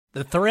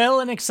The thrill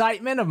and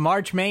excitement of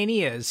March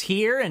Mania is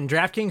here, and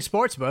DraftKings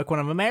Sportsbook, one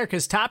of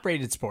America's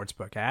top-rated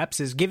sportsbook apps,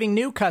 is giving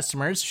new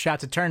customers a shot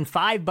to turn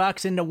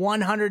 $5 into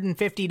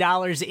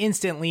 $150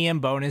 instantly in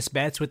bonus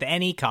bets with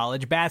any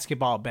college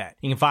basketball bet.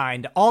 You can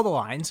find all the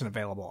lines and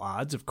available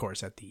odds, of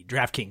course, at the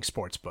DraftKings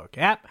Sportsbook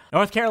app.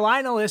 North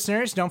Carolina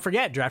listeners, don't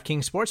forget,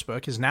 DraftKings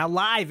Sportsbook is now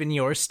live in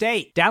your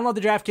state. Download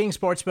the DraftKings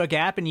Sportsbook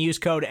app and use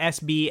code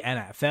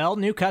SBNFL.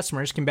 New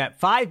customers can bet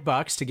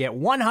 $5 to get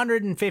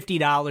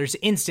 $150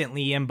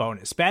 instantly in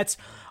bonus bets,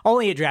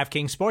 only at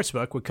DraftKings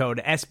Sportsbook with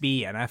code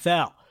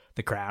SBNFL.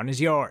 The crown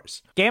is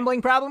yours.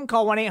 Gambling problem?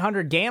 Call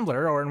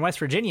 1-800-GAMBLER, or in West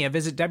Virginia,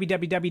 visit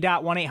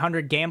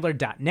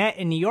www.1800gambler.net.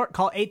 In New York,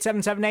 call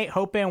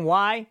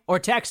 8778-HOPE-NY or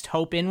text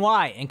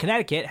HOPE-NY. In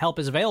Connecticut, help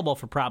is available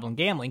for problem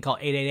gambling. Call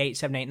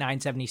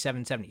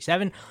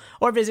 888-789-7777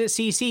 or visit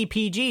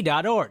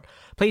ccpg.org.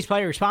 Please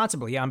play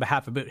responsibly on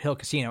behalf of Boot Hill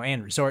Casino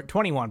and Resort.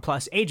 21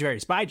 plus, age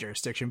varies by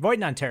jurisdiction. Void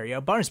in Ontario.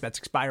 Bonus bets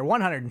expire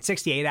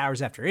 168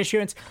 hours after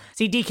issuance.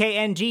 See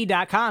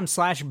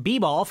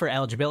dkng.com/bball for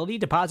eligibility,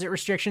 deposit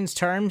restrictions,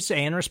 terms,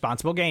 and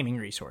responsible gaming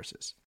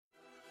resources.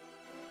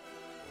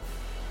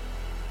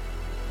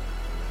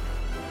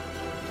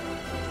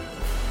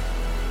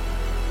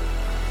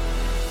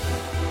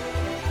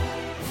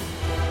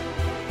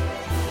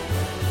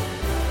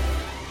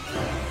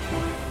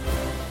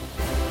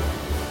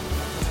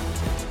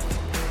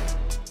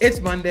 It's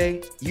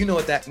Monday. You know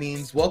what that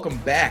means. Welcome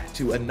back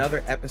to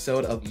another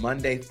episode of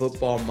Monday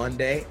Football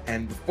Monday.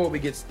 And before we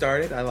get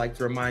started, I'd like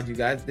to remind you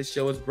guys this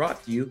show is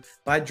brought to you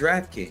by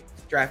DraftKings.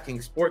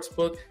 DraftKings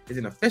Sportsbook is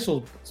an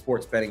official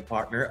sports betting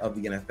partner of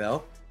the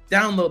NFL.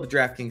 Download the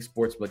DraftKings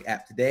Sportsbook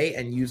app today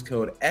and use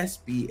code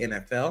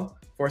SBNFL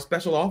for a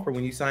special offer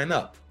when you sign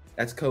up.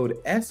 That's code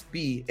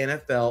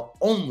SBNFL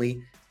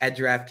only at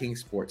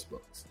DraftKings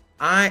Sportsbooks.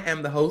 I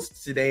am the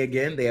host today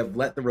again. They have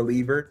let the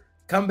reliever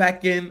come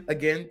back in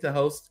again to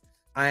host.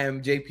 I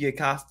am JP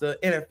Acosta,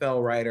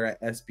 NFL writer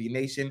at SB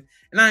Nation,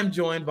 and I'm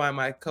joined by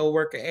my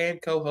coworker and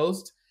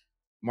co-host,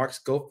 Mark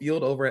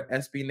Schofield over at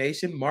SB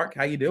Nation. Mark,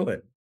 how you doing?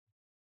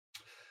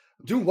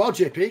 I'm doing well,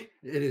 JP.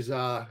 It is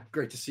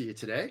great to see you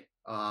today.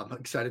 I'm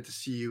excited to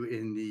see you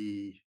in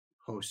the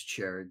host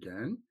chair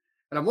again.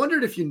 And I'm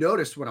wondering if you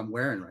noticed what I'm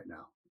wearing right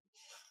now.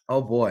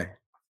 Oh, boy.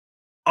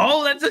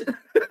 Oh, that's it.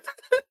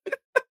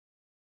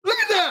 Look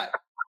at that.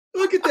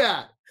 Look at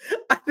that.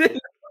 I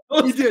didn't.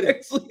 You did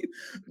it.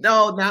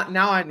 No,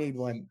 now I need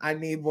one. I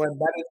need one.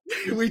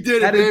 We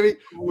did it, baby.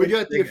 We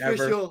got the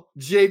official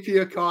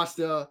JP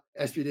Acosta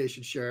SB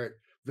Nation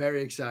shirt.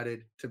 Very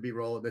excited to be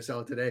rolling this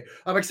out today.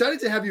 I'm excited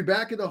to have you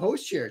back in the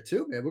host chair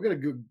too, man. We're gonna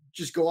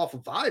just go off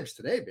of vibes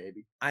today,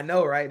 baby. I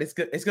know, right? It's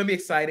good. It's gonna be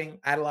exciting.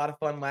 I had a lot of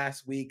fun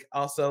last week.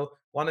 Also,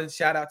 wanted to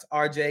shout out to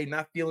RJ.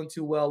 Not feeling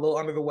too well, a little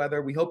under the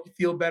weather. We hope you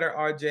feel better,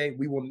 RJ.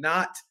 We will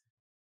not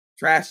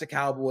trash the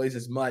Cowboys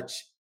as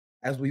much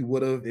as we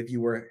would have if you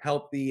were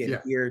healthy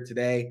and here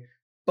today.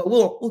 But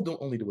we'll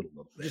only do it a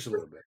little bit. Just a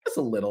little bit. Just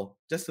a little.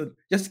 Just to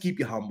keep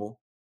you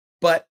humble.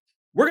 But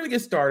we're going to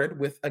get started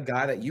with a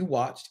guy that you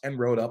watched and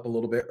wrote up a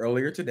little bit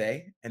earlier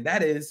today, and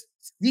that is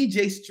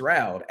CJ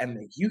Stroud and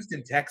the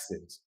Houston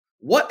Texans.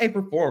 What a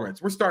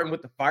performance. We're starting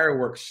with the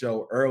fireworks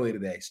show early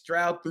today.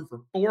 Stroud threw for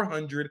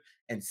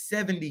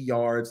 470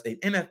 yards, an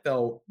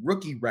NFL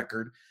rookie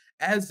record,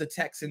 as the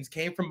Texans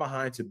came from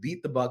behind to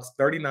beat the Bucs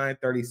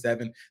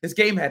 39-37. This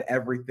game had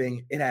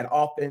everything. It had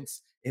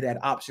offense. It had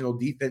optional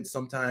defense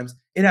sometimes.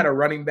 It had a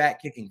running back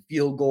kicking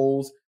field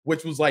goals,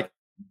 which was like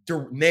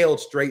nailed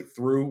straight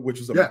through, which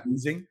was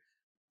amazing.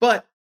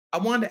 But I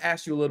wanted to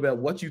ask you a little bit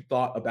what you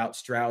thought about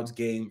Stroud's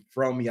game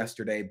from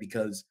yesterday,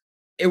 because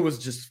it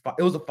was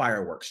a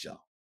fireworks show.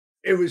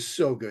 It was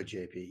so good,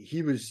 JP.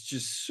 He was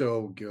just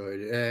so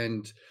good.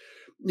 And,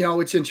 you know,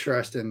 it's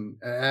interesting.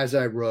 As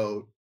I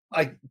wrote,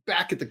 like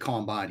back at the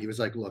combine, he was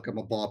like, look, I'm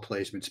a ball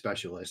placement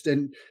specialist.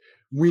 And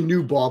we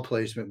knew ball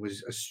placement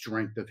was a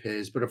strength of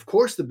his. But of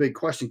course, the big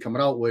question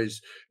coming out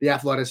was the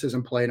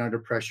athleticism, playing under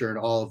pressure and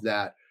all of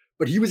that.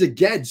 But he was,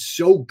 again,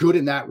 so good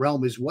in that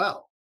realm as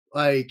well.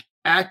 Like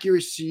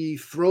accuracy,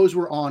 throws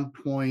were on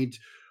point,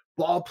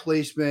 ball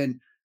placement,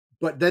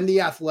 but then the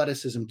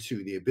athleticism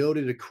too, the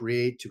ability to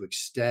create, to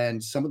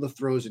extend. Some of the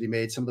throws that he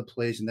made, some of the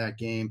plays in that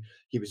game,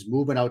 he was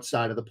moving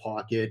outside of the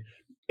pocket.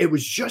 It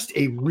was just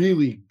a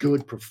really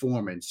good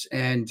performance.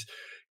 And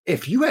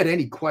if you had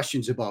any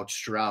questions about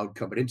Stroud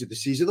coming into the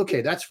season,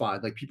 okay, that's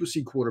fine. Like people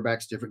see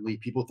quarterbacks differently.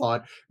 People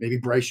thought maybe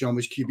Bryce Young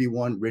was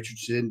QB1,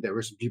 Richardson. There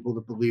were some people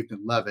that believed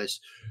in Levis.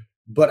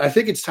 But I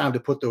think it's time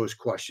to put those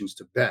questions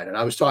to bed. And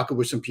I was talking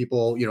with some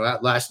people, you know,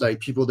 last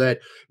night, people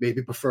that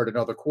maybe preferred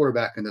another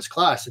quarterback in this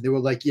class. And they were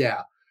like,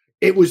 yeah,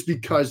 it was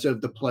because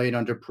of the playing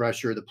under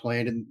pressure, the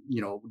playing, and,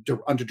 you know,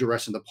 under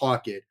duress in the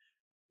pocket.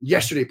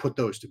 Yesterday put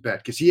those to bed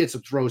because he had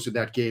some throws in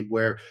that game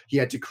where he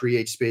had to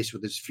create space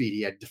with his feet.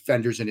 He had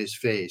defenders in his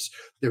face.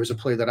 There was a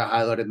play that I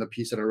highlighted in the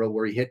piece that I wrote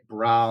where he hit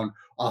Brown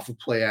off of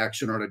play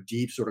action on a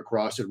deep sort of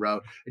crossing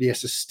route, and he has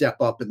to step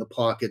up in the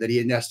pocket. That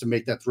he has to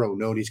make that throw,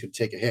 knowing he's going to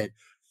take a hit.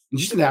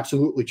 Just an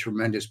absolutely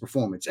tremendous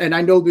performance. And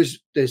I know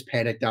there's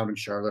panic down in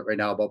Charlotte right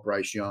now about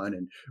Bryce Young,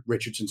 and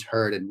Richardson's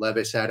hurt, and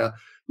Levis had a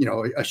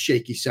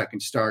shaky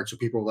second start. So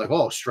people were like,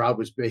 oh, Stroud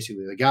was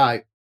basically the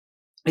guy.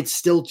 It's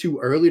still too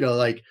early to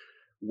like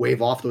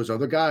wave off those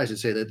other guys and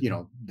say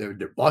that,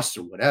 they're busts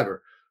or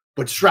whatever.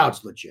 But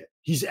Stroud's legit.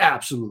 He's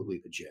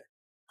absolutely legit.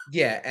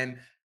 Yeah, and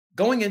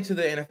going into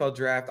the NFL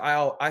draft,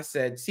 I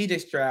said CJ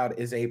Stroud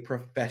is a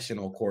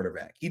professional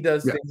quarterback. He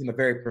does things in a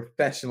very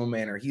professional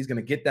manner. He's going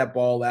to get that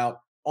ball out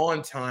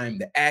on time,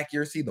 the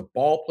accuracy, the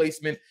ball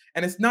placement.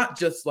 And it's not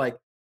just like,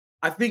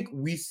 I think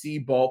we see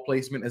ball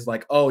placement as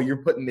like, oh,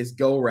 you're putting this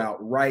go route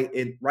right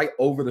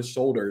over the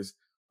shoulders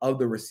of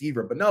the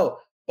receiver. But no,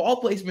 ball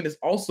placement is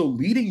also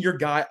leading your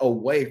guy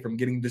away from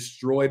getting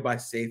destroyed by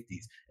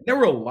safeties. And there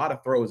were a lot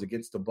of throws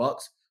against the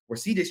Bucs where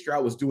CJ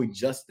Stroud was doing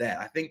just that.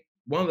 I think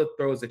one of the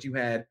throws that you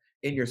had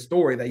in your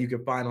story that you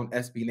can find on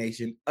SB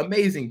Nation,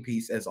 amazing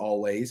piece as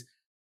always.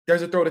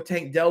 There's a throw to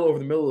Tank Dell over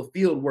the middle of the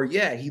field where,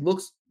 yeah, he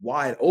looks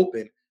wide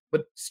open,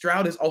 but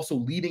Stroud is also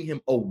leading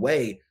him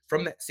away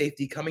from that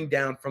safety coming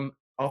down from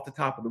off the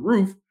top of the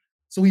roof.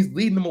 So he's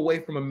leading them away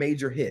from a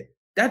major hit.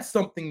 That's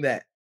something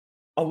that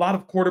a lot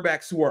of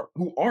quarterbacks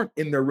who aren't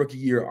in their rookie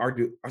year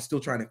are still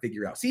trying to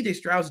figure out. CJ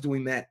Stroud's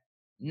doing that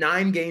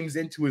 9 games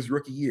into his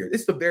rookie year.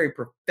 This is a very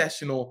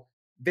professional,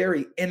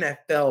 very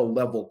NFL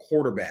level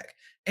quarterback.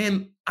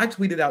 And I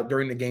tweeted out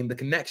during the game, the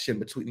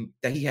connection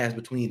that he has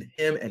between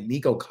him and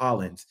Nico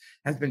Collins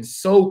has been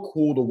so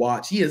cool to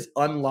watch. He has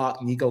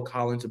unlocked Nico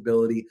Collins'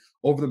 ability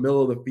over the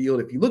middle of the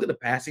field. If you look at the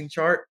passing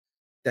chart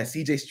that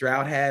CJ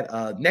Stroud had,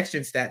 Next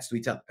Gen Stats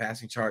tweets out the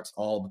passing charts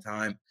all the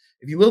time.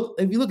 If you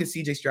look at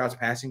CJ Stroud's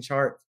passing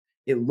chart,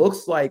 it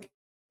looks like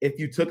if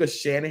you took a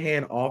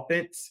Shanahan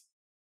offense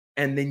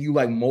and then you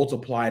like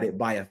multiplied it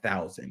by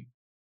 1,000.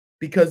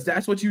 Because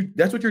that's what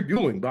you're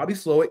doing. Bobby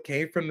Slowick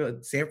came from the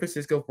San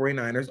Francisco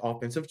 49ers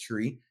offensive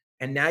tree,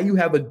 and now you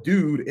have a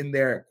dude in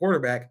there at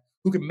quarterback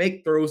who can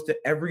make throws to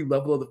every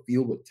level of the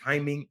field with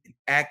timing and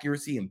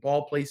accuracy and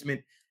ball placement,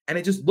 and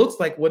it just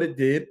looks like what it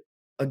did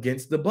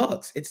against the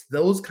Bucs. It's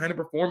those kind of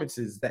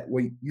performances that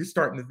where you're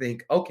starting to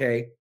think,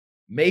 okay,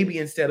 maybe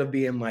instead of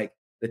being like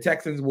the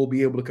Texans will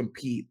be able to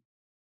compete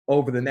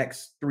over the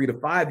next 3 to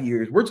 5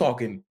 years, we're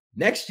talking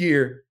next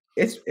year.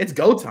 It's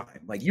go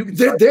time. Like you can.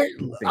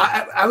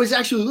 I was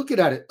actually looking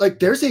at it. Like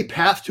there's a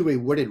path to a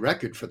winning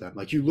record for them.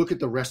 Like you look at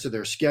the rest of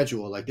their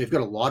schedule. Like they've got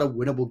a lot of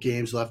winnable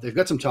games left. They've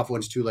got some tough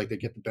ones too. Like they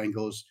get the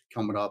Bengals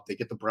coming up. They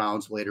get the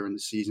Browns later in the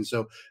season.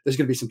 So there's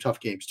going to be some tough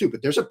games too.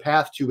 But there's a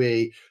path to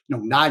a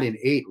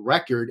 9-8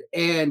 record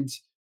and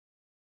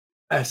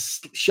a,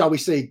 shall we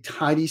say,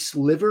 tiny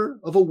sliver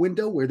of a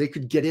window where they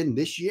could get in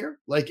this year.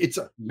 Like it's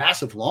a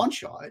massive long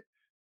shot,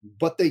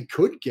 but they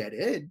could get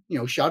in.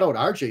 Shout out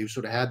RJ, who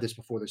sort of had this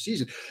before the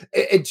season.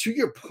 And to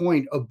your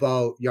point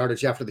about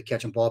yardage after the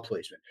catch and ball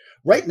placement,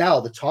 right now,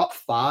 the top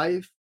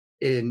 5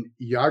 in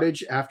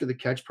yardage after the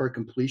catch per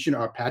completion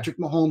are Patrick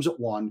Mahomes at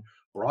 1,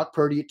 Brock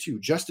Purdy at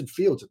 2, Justin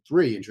Fields at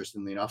 3,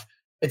 interestingly enough,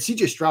 and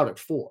CJ Stroud at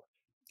 4.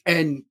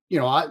 And,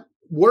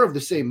 we're of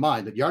the same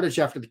mind that yardage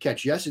after the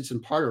catch, yes, it's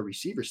in part a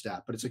receiver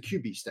stat, but it's a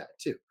QB stat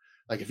too.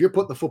 Like if you're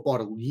putting the football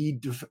to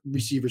lead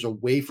receivers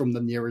away from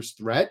the nearest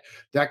threat,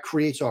 that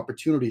creates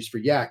opportunities for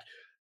Yak.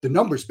 The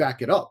numbers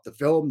back it up. The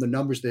film, the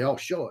numbers, they all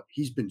show it.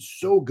 He's been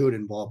so good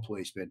in ball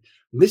placement.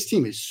 And this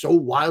team is so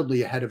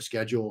wildly ahead of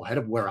schedule, ahead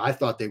of where I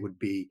thought they would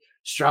be.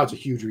 Stroud's a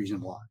huge reason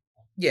why.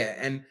 Yeah,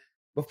 and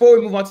before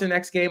we move on to the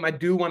next game, I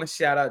do want to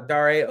shout out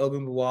Dare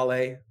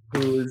Ogunbowale,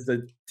 who is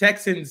the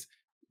Texans'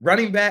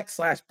 running back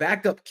 /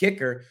 backup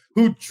kicker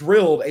who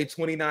drilled a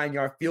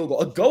 29-yard field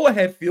goal, a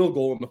go-ahead field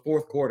goal in the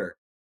fourth quarter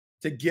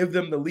to give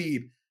them the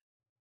lead.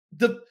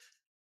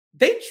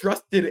 They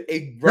trusted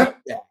a running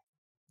back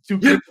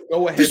to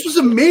go ahead. This was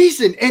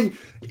amazing. And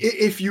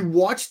if you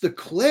watch the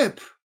clip,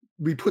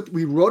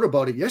 we wrote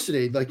about it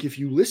yesterday. Like if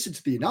you listen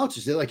to the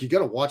announcers, they're like, you got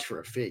to watch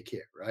for a fake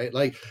hit, right?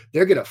 Like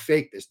they're going to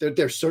fake this.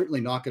 They're certainly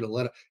not going to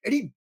let it. And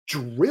he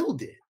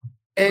drilled it.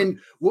 And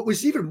what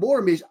was even more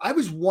amazing, I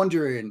was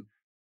wondering,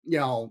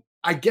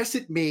 I guess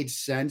it made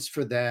sense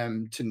for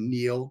them to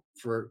kneel,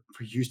 for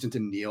Houston to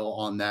kneel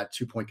on that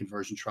 2-point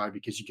conversion try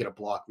because you get a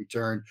block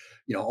return.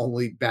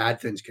 Only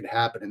bad things could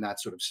happen in that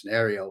sort of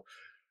scenario.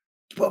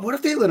 But what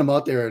if they let him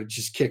out there and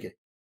just kick it?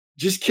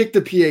 Just kick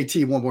the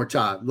PAT one more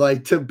time,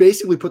 like to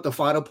basically put the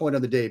final point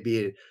of the day, be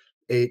it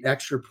an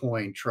extra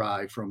point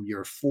try from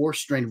your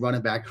 4th-string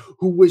running back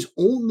who was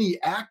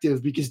only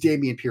active because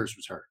Dameon Pierce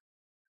was hurt.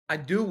 I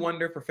do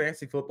wonder, for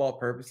fantasy football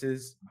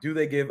purposes, do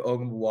they give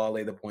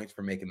Ogunbowale the points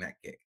for making that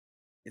kick?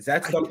 Is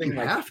that something you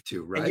have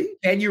to, right?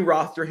 Can you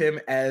roster him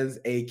as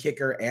a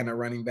kicker and a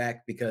running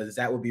back? Because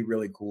that would be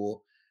really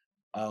cool.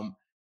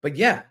 But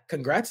yeah,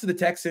 congrats to the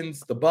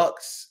Texans, the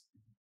Bucs.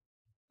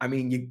 I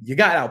mean, you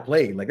got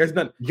outplayed. Like there's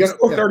none. You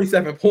scored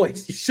 37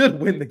 points. You should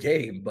win the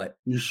game, but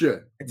you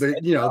should.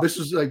 But this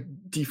was like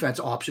defense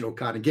optional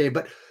kind of game.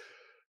 But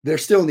they're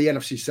still in the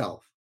NFC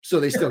South,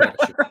 so they still got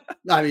a shot.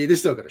 I mean, they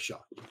still got a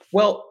shot.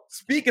 Well,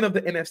 speaking of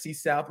the NFC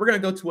South, we're gonna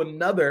go to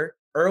another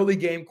early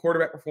game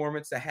quarterback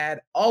performance that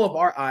had all of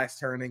our eyes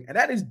turning, and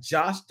that is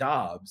Josh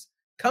Dobbs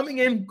coming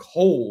in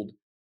cold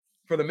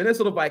for the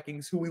Minnesota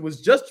Vikings, who he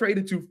was just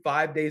traded to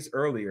 5 days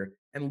earlier,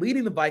 and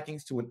leading the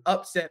Vikings to an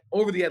upset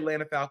over the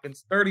Atlanta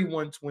Falcons,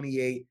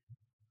 31-28.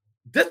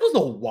 This was a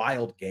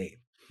wild game.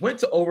 Went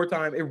to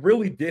overtime. It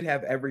really did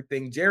have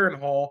everything. Jaron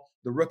Hall,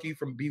 the rookie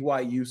from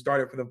BYU,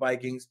 started for the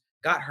Vikings,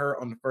 got hurt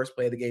on the first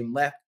play of the game,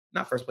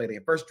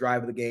 first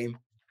drive of the game,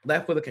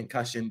 left with a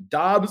concussion.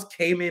 Dobbs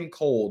came in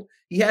cold.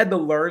 He had to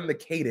learn the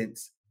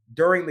cadence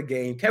during the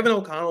game. Kevin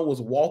O'Connell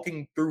was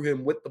walking through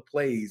him with the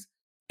plays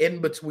in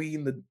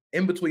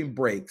between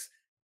breaks,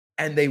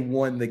 and they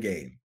won the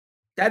game.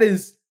 That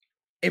is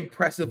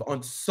impressive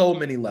on so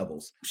many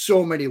levels.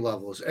 So many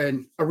levels.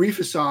 And Arif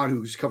Hassan,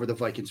 who's covered the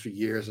Vikings for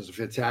years, has a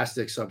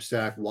fantastic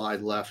Substack,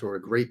 Wide Left, or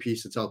a great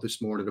piece that's out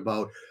this morning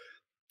about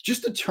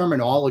just the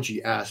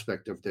terminology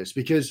aspect of this.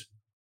 Because,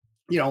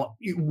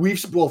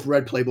 we've both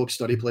read playbooks,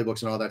 study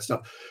playbooks, and all that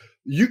stuff.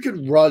 You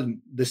can run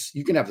this,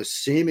 you can have the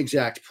same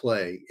exact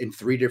play in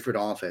 3 different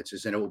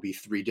offenses, and it will be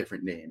 3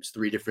 different names,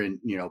 3 different,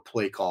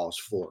 play calls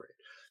for it.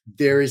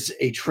 There is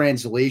a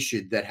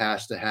translation that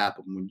has to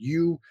happen when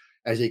you,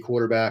 as a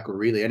quarterback or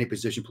really any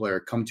position player,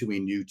 come to a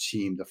new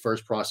team. The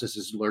first process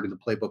is learning the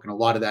playbook, and a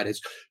lot of that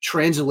is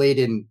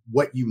translating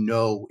what you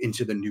know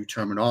into the new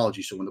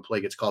terminology. So when the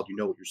play gets called, you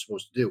know what you're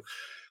supposed to do.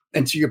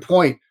 And to your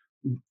point,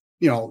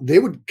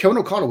 Kevin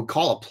O'Connell would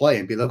call a play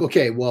and be like,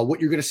 okay, well, what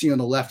you're going to see on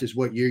the left is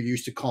what you're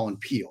used to calling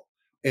peel.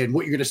 And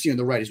what you're going to see on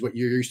the right is what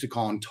you're used to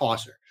calling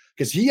tosser.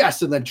 Because he has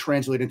to then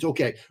translate into,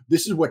 okay,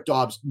 this is what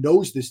Dobbs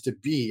knows this to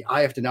be. I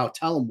have to now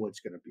tell him what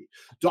it's going to be.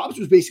 Dobbs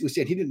was basically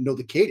saying he didn't know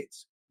the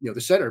cadence. The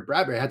center,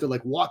 Bradbury, had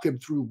to walk him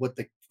through what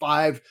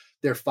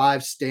their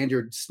 5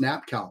 standard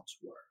snap counts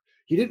were.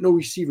 He didn't know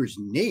receivers'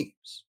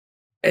 names.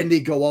 And they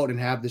go out and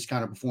have this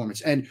kind of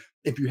performance. And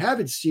if you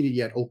haven't seen it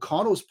yet,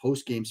 O'Connell's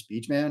post-game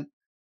speech, man,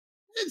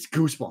 it's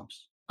goosebumps.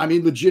 I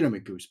mean,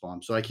 legitimate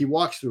goosebumps. He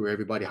walks through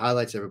everybody,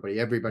 highlights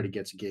everybody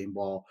gets a game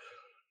ball,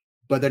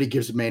 but then he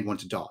gives the main one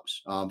to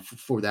Dobbs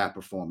for that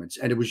performance.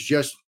 And it was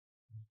just,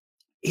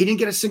 he didn't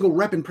get a single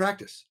rep in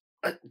practice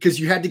because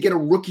you had to get a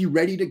rookie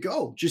ready to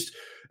go. Just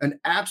an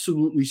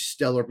absolutely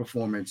stellar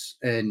performance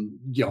and,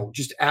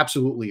 just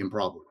absolutely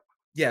improbable.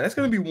 Yeah, that's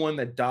going to be one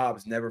that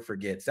Dobbs never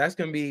forgets. That's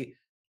going to be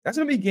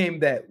a game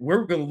that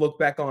we're going to look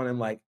back on in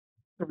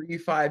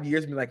 3-5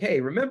 years and be like,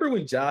 hey, remember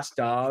when Josh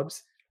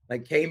Dobbs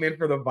came in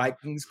for the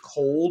Vikings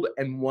cold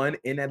and won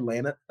in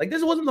Atlanta?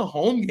 This wasn't the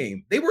home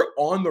game. They were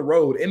on the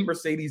road in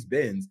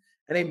Mercedes-Benz,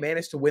 and they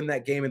managed to win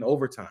that game in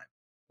overtime,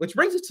 which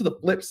brings us to the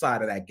flip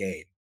side of that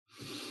game.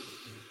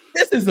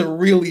 This is a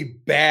really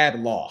bad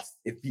loss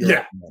if you're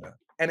Atlanta.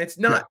 And it's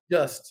not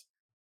just,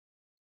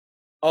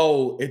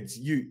 it's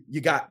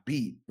you got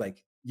beat.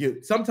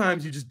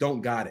 Sometimes you just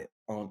don't got it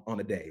on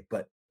a day.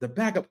 But the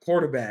backup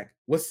quarterback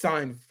was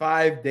signed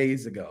 5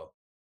 days ago,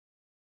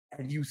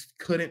 and you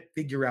couldn't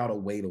figure out a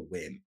way to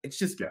win. It's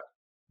just,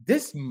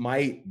 this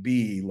might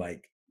be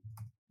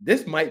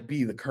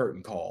the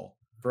curtain call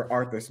for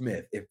Arthur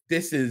Smith if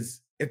this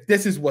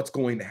is what's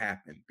going to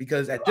happen.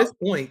 Because at this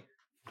point,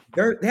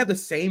 they have the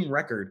same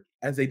record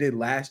as they did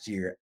last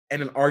year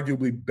and an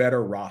arguably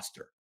better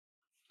roster.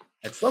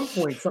 At some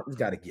point, something's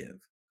got to give.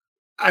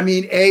 I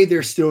mean,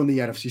 they're still in the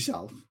NFC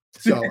South.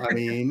 So, I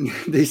mean,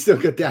 they still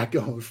got that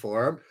going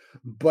for them.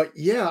 But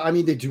yeah, I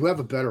mean, they do have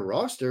a better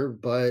roster,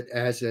 but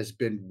as has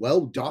been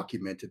well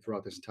documented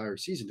throughout this entire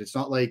season, it's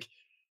not like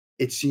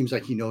it seems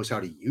like he knows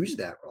how to use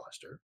that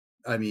roster.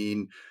 I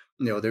mean,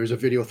 there's a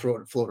video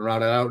floating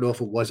around. I don't know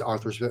if it was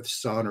Arthur Smith's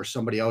son or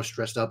somebody else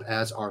dressed up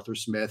as Arthur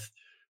Smith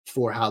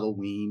for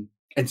Halloween.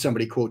 And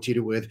somebody quoted it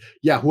with,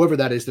 whoever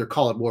that is, they're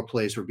calling more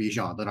plays for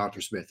Bijan than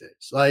Arthur Smith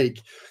is.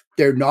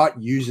 They're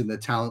not using the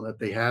talent that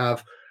they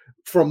have.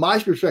 From my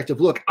perspective,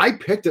 look, I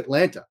picked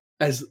Atlanta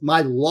as my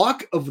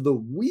lock of the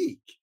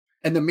week.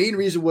 And the main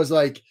reason was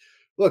look,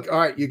 all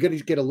right, you're going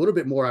to get a little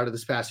bit more out of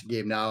this passing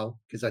game now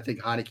because I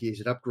think Heinicke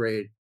is an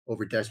upgrade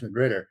over Desmond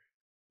Ridder.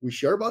 We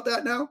sure about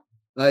that now?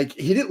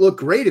 He didn't look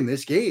great in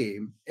this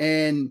game.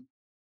 And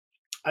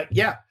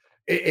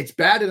it's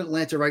bad in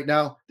Atlanta right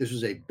now. This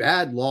was a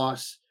bad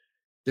loss.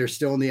 They're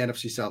still in the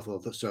NFC South,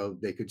 so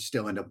they could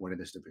still end up winning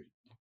this division.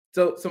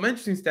 So some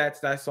interesting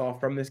stats that I saw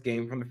from this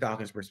game from the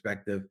Falcons'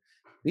 perspective.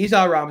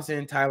 Bijan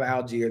Robinson, Tyler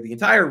Algier, the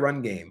entire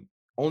run game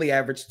only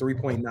averaged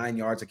 3.9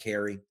 yards a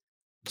carry.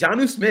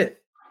 Jonnu Smith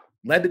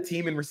led the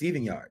team in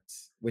receiving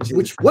yards, which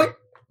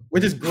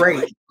is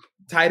great.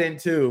 Tight end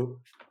too.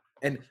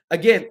 And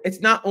again,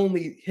 it's not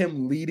only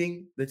him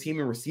leading the team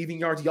in receiving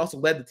yards, he also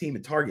led the team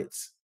in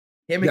targets.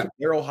 Him and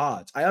Daryl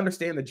Hodge. I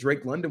understand that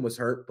Drake London was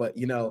hurt, but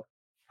you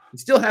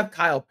still have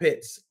Kyle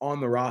Pitts on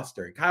the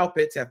roster. Kyle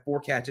Pitts had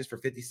 4 catches for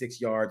 56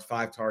 yards,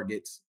 5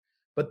 targets.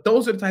 But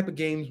those are the type of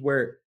games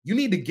where you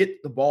need to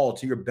get the ball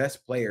to your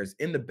best players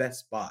in the best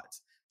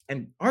spots.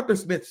 And Arthur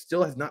Smith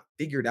still has not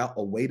figured out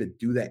a way to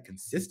do that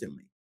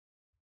consistently.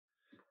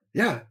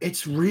 Yeah,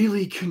 it's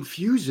really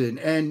confusing.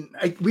 And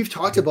we've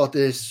talked about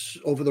this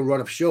over the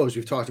run of shows.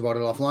 We've talked about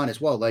it offline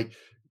as well.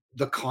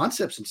 The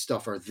concepts and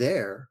stuff are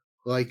there.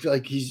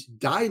 Like he's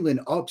dialing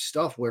up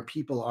stuff where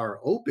people are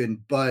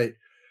open, but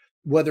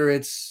whether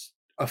it's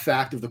a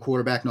fact of the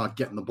quarterback not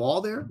getting the ball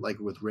there, like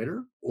with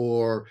Ritter,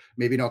 or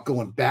maybe not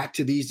going back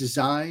to these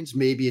designs.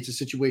 Maybe it's a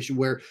situation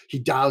where he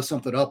dials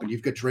something up and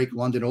you've got Drake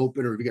London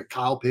open or you've got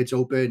Kyle Pitts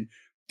open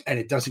and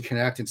it doesn't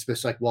connect. And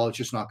it's like, well, it's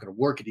just not going to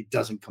work. And he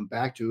doesn't come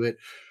back to it.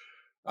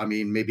 I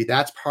mean, maybe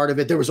that's part of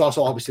it. There was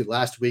also obviously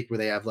last week where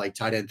they have like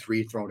tight end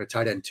 3 throwing to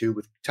tight end 2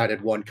 with tight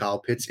end 1 Kyle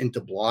Pitts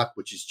into block,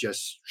 which is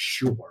just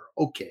sure.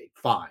 Okay,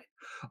 fine.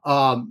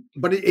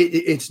 But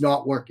it's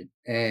not working.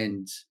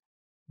 And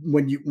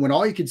when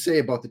all you can say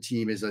about the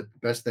team is that the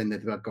best thing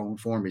they've got going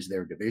for them is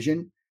their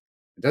division,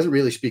 it doesn't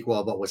really speak well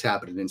about what's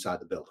happening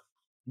inside the building.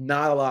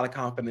 Not a lot of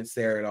confidence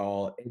there at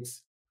all.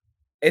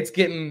 It's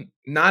getting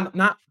not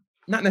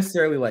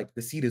necessarily like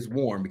the seat is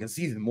warm, because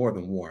the seat is more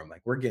than warm.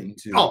 Like we're getting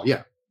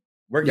to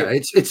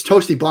it's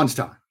toasty buns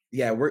time.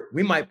 Yeah,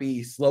 we might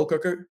be slow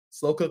cooker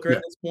at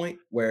this point.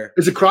 Where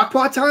is it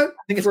crockpot time?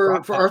 I think it's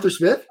for Arthur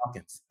Smith.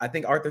 I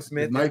think Arthur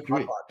Smith might be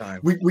crockpot time.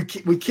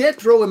 We can't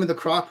throw him in the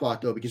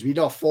crockpot though, because we need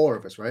all 4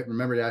 of us, right?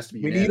 Remember, it has to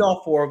be. We need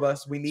all 4 of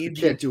us. We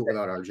can't do it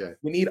without RJ.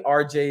 We need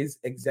RJ's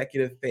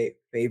executive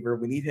favor.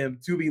 We need him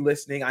to be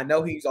listening. I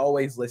know he's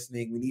always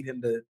listening. We need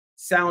him to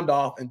sound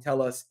off and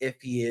tell us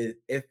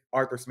if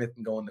Arthur Smith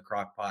can go in the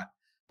crockpot.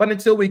 But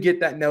until we get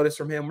that notice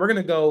from him, we're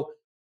gonna go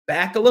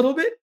back a little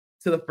bit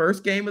to the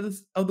first game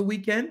of the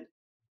weekend,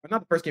 or not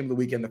the first game of the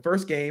weekend, the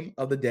first game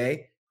of the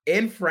day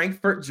in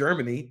Frankfurt,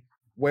 Germany,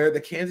 where the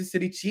Kansas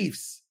City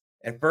Chiefs,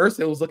 at first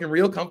it was looking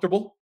real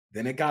comfortable,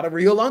 then it got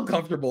real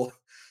uncomfortable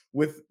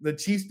with the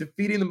Chiefs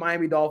defeating the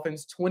Miami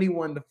Dolphins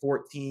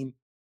 21-14.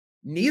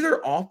 Neither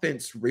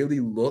offense really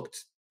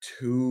looked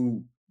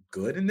too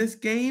good in this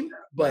game,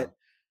 but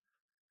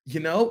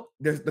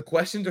the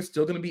questions are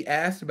still going to be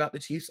asked about the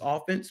Chiefs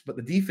offense, but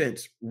the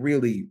defense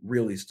really,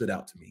 really stood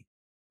out to me.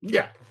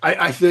 Yeah,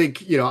 I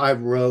think, I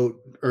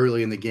wrote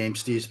early in the game,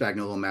 Steve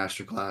Spagnuolo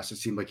masterclass. It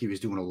seemed like he was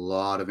doing a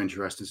lot of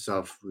interesting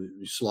stuff,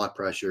 slot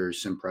pressures,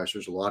 sim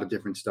pressures, a lot of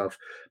different stuff.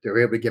 They were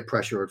able to get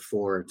pressure at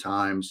 4 at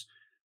times,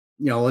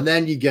 and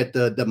then you get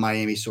the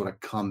Miami sort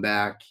of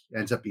comeback.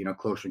 Ends up being a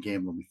closer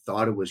game than we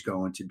thought it was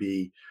going to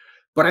be.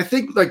 But I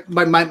think like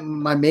my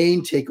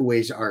main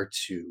takeaways are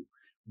 2.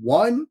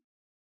 One,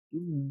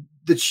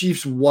 the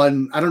Chiefs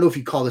won. I don't know if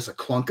you call this a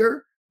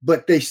clunker,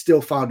 but they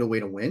still found a way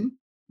to win,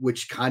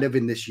 which kind of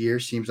in this year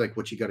seems like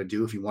what you got to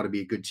do if you want to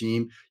be a good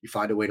team. You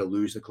find a way to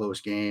lose the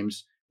close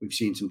games. We've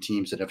seen some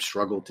teams that have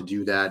struggled to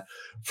do that.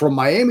 From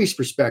Miami's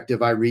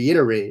perspective, I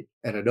reiterate,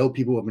 and I know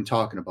people have been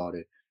talking about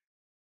it,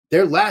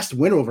 their last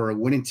win over a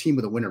winning team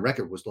with a winning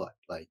record was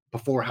like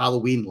before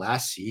Halloween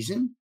last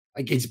season.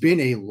 Like it's been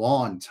a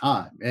long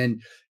time.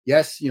 And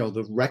yes,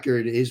 the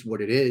record is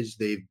what it is.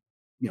 They've,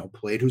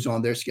 played who's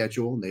on their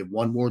schedule and they've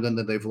won more than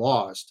they've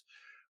lost.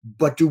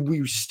 But do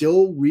we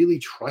still really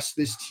trust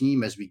this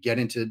team as we get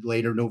into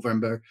later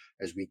November,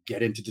 as we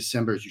get into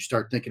December, as you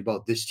start thinking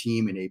about this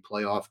team in a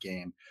playoff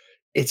game?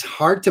 It's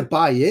hard to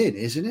buy in,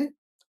 isn't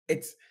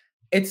it?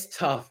 It's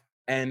tough.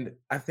 And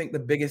I think the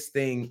biggest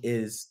thing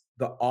is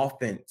the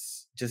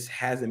offense just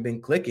hasn't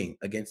been clicking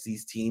against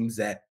these teams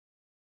that,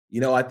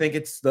 I think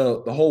it's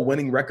the whole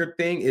winning record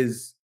thing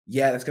is,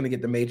 that's going to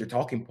get the major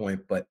talking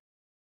point. But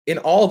in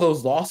all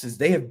those losses,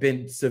 they have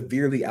been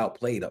severely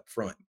outplayed up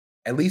front.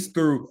 At least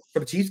for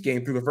the Chiefs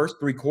game, through the first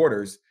 3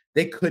 quarters,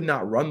 they could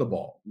not run the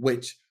ball,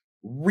 which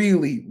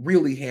really,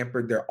 really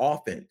hampered their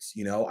offense.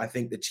 I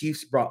think the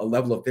Chiefs brought a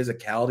level of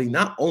physicality,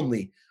 not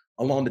only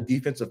along the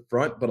defensive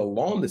front, but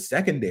along the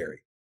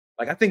secondary.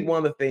 Like, I think one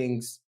of the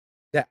things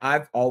that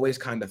I've always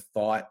kind of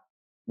thought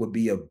would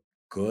be a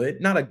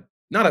good, not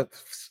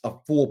a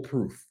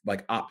foolproof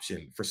like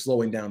option for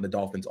slowing down the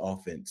Dolphins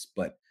offense,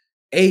 but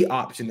a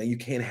option that you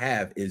can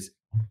have is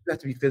you have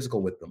to be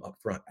physical with them up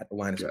front at the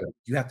line of scrimmage.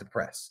 You have to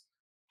press,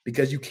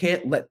 because you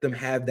can't let them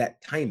have that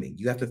timing.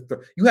 You have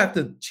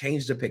to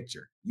change the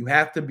picture. You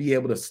have to be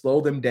able to slow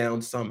them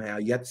down somehow.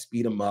 You have to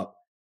speed them up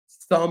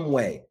some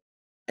way.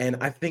 And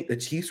I think the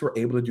Chiefs were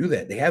able to do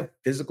that. They have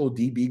physical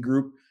DB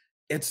group.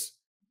 It's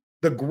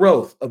the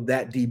growth of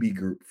that DB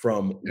group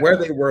from where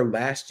they were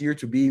last year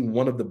to being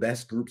one of the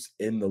best groups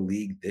in the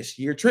league this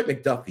year. Trent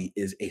McDuffie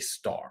is a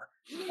star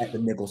at the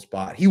nickel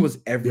spot. He was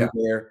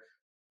everywhere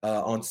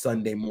on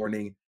Sunday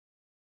morning.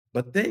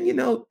 But then,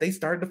 they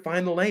started to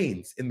find the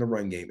lanes in the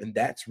run game, and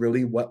that's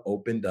really what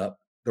opened up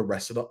the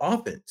rest of the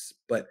offense.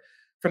 But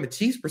from the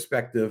Chiefs'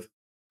 perspective,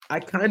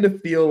 I kind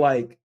of feel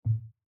like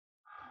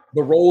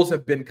the roles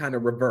have been kind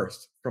of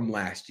reversed from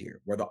last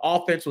year, where the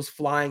offense was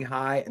flying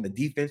high and the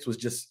defense was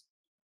just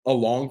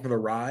along for the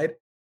ride.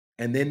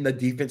 And then the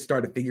defense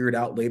started to figure it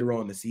out later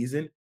on in the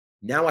season.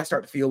 Now I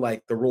start to feel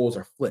like the roles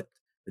are flipped.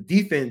 The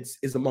defense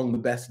is among the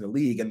best in the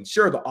league. And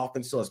sure, the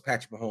offense still has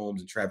Patrick Mahomes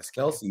and Travis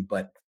Kelce,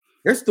 but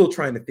they're still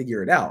trying to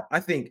figure it out. I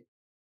think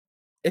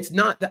it's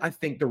not that I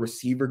think the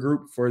receiver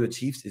group for the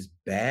Chiefs is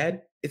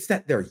bad. It's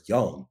that they're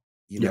young.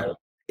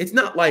 It's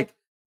not like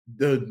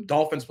the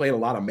Dolphins played a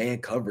lot of man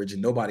coverage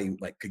and nobody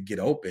could get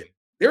open.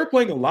 They were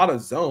playing a lot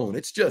of zone.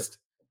 It's just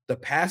the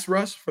pass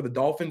rush for the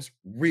Dolphins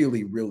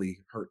really,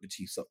 really hurt the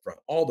Chiefs up front.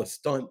 All the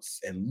stunts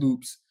and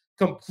loops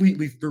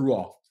completely threw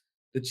off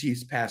the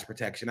Chiefs' pass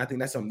protection. I think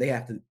that's something they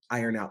have to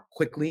iron out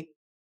quickly.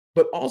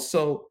 But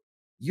also,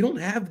 you don't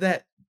have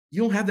that.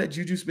 You don't have that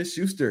Juju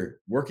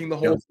Smith-Schuster working the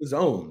Yeah. whole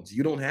zones.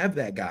 You don't have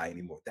that guy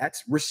anymore.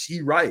 That's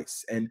Rashee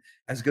Rice. And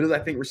as good as I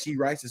think Rashee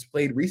Rice has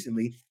played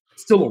recently,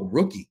 it's still a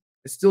rookie.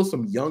 It's still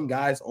some young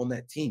guys on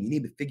that team. You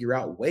need to figure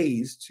out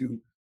ways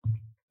to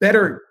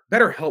better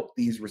help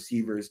these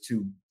receivers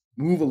to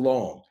move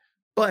along.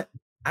 But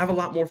I have a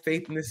lot more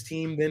faith in this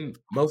team than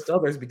most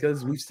others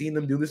because we've seen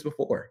them do this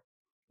before.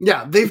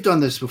 Yeah, they've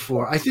done this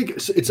before. I think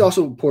it's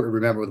also important to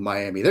remember with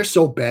Miami, they're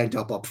so banged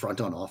up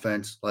front on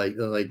offense. Like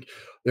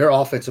their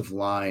offensive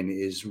line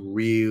is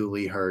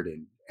really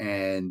hurting,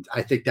 and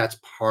I think that's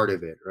part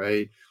of it,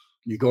 right?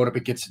 You're going up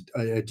against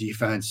a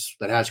defense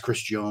that has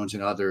Chris Jones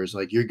and others.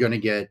 Like you're going to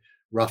get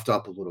roughed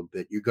up a little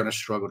bit. You're going to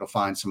struggle to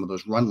find some of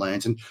those run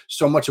lanes, and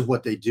so much of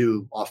what they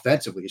do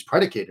offensively is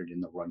predicated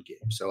in the run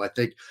game. So I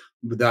think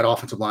with that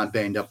offensive line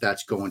banged up,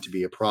 that's going to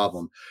be a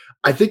problem.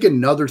 I think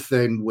another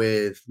thing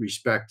with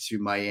respect to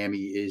Miami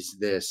is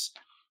this,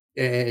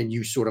 and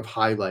you sort of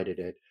highlighted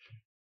it.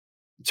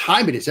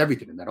 Timing is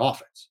everything in that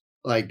offense.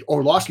 Like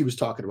Orlovsky was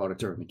talking about it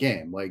during the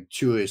game. Like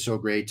Tua is so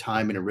great,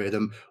 time and a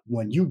rhythm.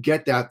 When you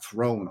get that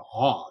thrown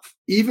off,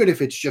 even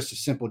if it's just a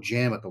simple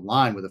jam at the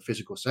line with a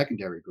physical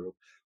secondary group,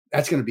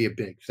 that's going to be a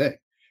big thing.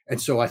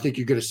 And so I think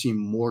you're going to see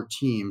more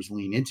teams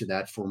lean into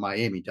that for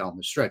Miami down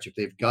the stretch. If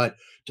they've got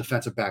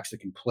defensive backs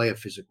that can play a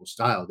physical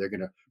style, they're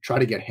going to try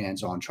to get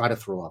hands on, try to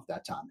throw off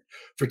that time.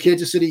 For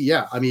Kansas City,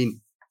 yeah, I mean,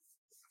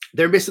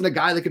 they're missing a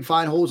guy that can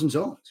find holes in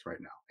zones right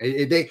now.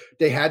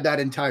 They had that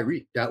in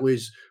Tyreek. That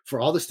was for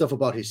all the stuff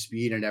about his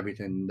speed and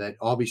everything that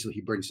obviously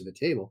he brings to the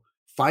table.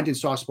 Finding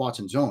soft spots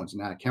in zones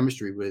and that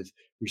chemistry with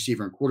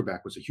receiver and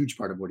quarterback was a huge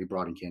part of what he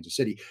brought in Kansas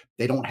City.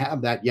 They don't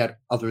have that yet,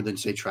 other than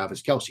say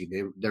Travis Kelce.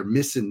 They're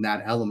missing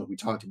that element. We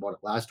talked about it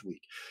last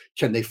week.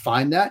 Can they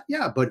find that?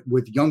 Yeah, but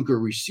with younger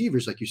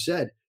receivers, like you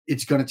said,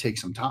 it's going to take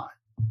some time.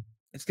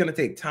 It's going to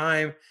take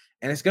time,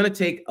 and it's going to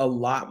take a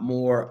lot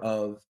more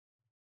of.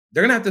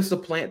 They're going to have to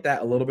supplant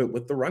that a little bit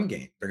with the run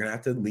game. They're going to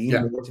have to lean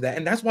more to that.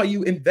 And that's why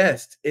you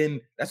invest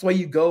in, that's why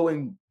you go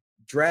and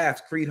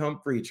draft Creed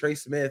Humphrey, Trey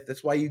Smith.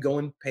 That's why you go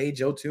and pay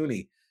Joe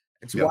Thuney.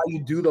 It's why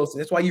you do those.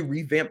 That's why you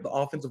revamp the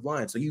offensive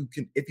line. So you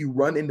can, if you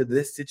run into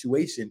this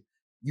situation,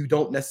 you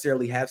don't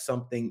necessarily have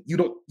something,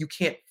 you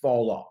can't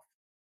fall off.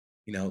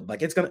 You know,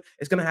 like it's gonna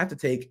have to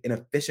take an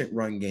efficient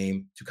run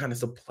game to kind of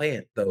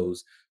supplant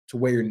those to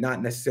where you're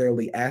not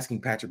necessarily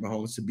asking Patrick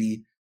Mahomes to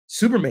be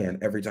Superman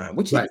every time,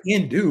 which he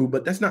can do,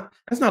 but that's not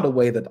a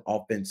way that the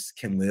offense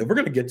can live. We're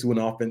gonna get to an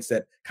offense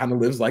that kind of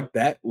lives like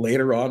that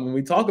later on when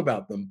we talk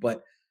about them.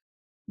 But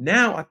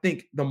now I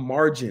think the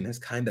margin has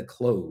kind of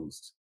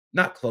closed.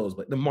 Not closed,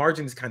 but the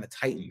margin is kind of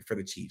tightened for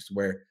the Chiefs,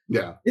 where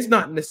it's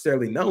not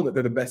necessarily known that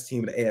they're the best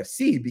team in the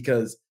AFC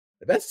because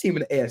the best team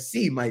in the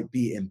AFC might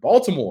be in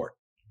Baltimore.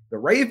 The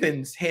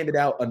Ravens handed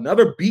out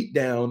another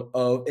beatdown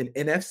of an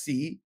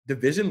NFC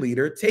division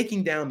leader,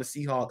 taking down the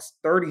Seahawks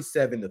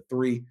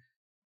 37-3.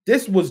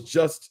 This was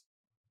just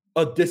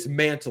a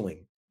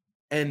dismantling.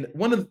 And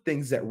one of the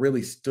things that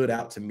really stood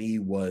out to me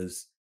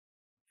was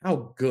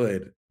how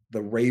good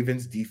the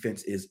Ravens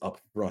defense is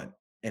up front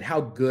and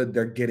how good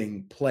they're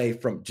getting play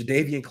from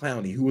Jadeveon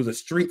Clowney, who was a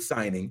street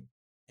signing,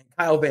 and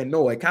Kyle Van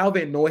Noy. Kyle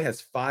Van Noy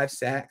has 5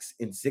 sacks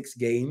in 6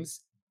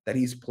 games that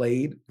he's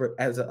played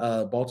as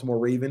a Baltimore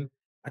Raven.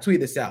 I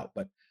tweeted this out,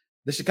 but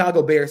the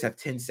Chicago Bears have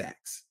 10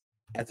 sacks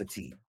as a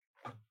team.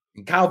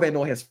 And Kyle Van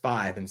Noy has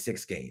 5 in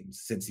 6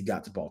 games since he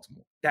got to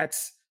Baltimore.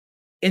 That's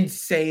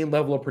insane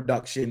level of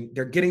production.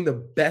 They're getting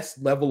the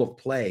best level of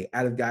play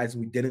out of guys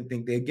we didn't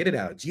think they'd get it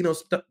out of. Geno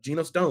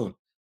Stone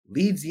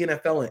leads the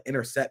NFL in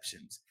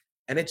interceptions.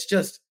 And it's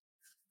just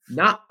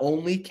not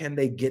only can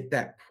they get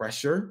that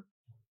pressure,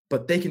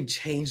 but they can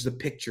change the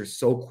picture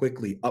so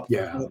quickly up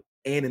front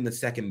and in the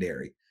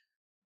secondary.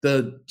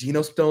 The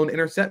Geno Stone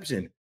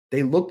interception,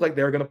 they looked like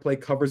they were going to play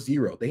cover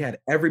 0. They had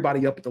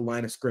everybody up at the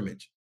line of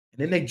scrimmage.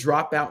 And then they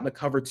drop out in the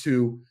cover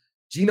 2.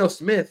 Geno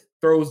Smith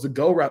throws the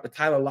go route to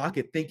Tyler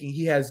Lockett thinking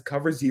he has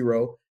cover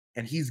 0,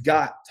 and he's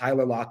got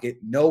Tyler Lockett,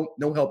 no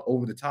help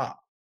over the top.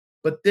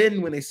 But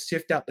then when they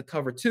shift out the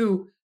cover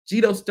 2,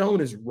 Geno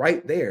Stone is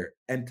right there,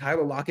 and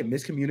Tyler Lockett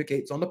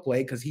miscommunicates on the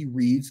play because he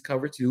reads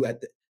cover 2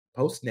 at the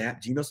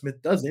post-snap. Geno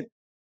Smith doesn't.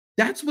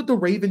 That's what the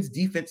Ravens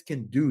defense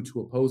can do to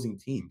opposing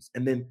teams.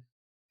 And then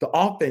the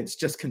offense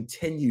just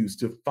continues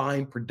to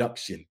find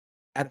production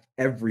at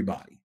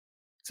everybody.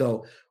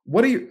 So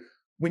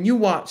when you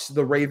watch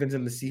the Ravens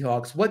and the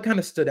Seahawks, what kind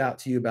of stood out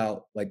to you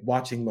about like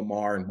watching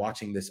Lamar and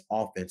watching this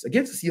offense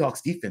against the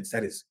Seahawks defense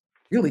that is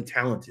really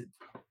talented?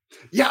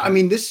 Yeah, I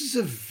mean, this is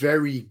a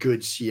very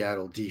good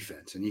Seattle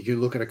defense. And you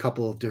can look at a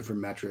couple of different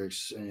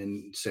metrics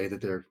and say that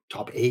they're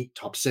top 8,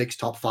 top 6,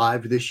 top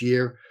 5 this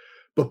year.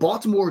 But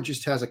Baltimore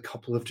just has a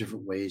couple of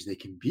different ways they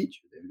can beat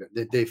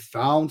you. They've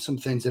found some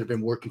things that have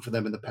been working for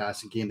them in the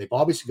passing game. They've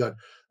obviously got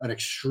an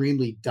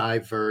extremely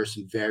diverse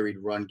and varied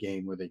run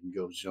game where they can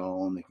go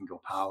zone, they can go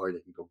power,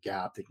 they can go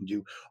gap, they can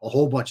do a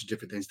whole bunch of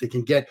different things. They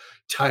can get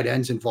tight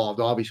ends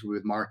involved, obviously,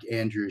 with Mark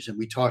Andrews. And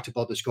we talked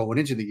about this going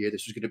into the year.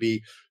 This was going to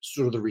be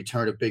sort of the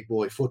return of big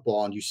boy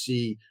football. And you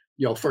see,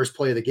 first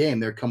play of the game,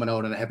 they're coming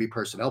out in a heavy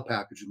personnel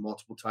package with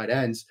multiple tight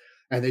ends,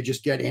 and they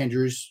just get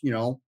Andrews,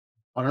 on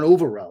an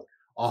over route,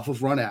 off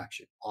of run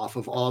action, off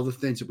of all the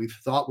things that we've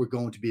thought were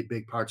going to be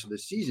big parts of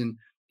this season.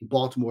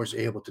 Baltimore is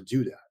able to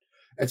do that.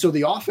 And so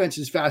the offense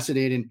is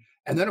fascinating.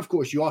 And then, of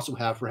course, you also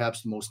have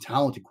perhaps the most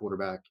talented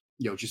quarterback,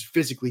 just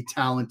physically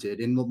talented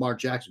in Lamar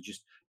Jackson,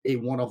 just a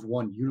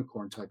one-of-one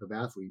unicorn type of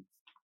athlete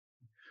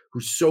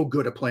who's so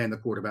good at playing the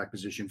quarterback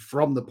position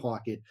from the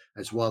pocket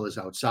as well as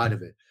outside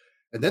of it.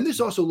 And then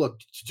there's also, look,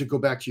 to go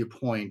back to your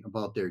point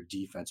about their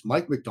defense,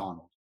 Mike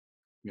McDonald.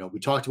 We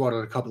talked about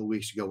it a couple of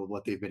weeks ago with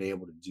what they've been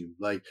able to do,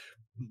 like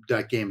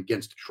that game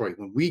against Detroit.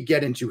 When we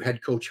get into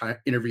head coach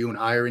interview and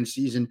hiring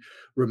season,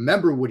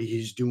 remember what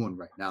he's doing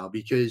right now,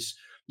 because,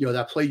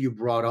 that play you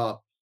brought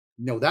up,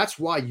 that's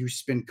why you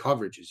spin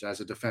coverages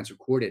as a defensive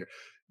coordinator.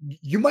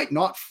 You might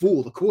not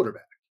fool the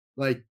quarterback,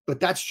 but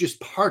that's just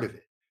part of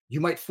it.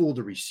 You might fool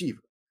the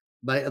receiver.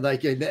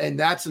 And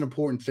that's an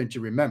important thing to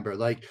remember.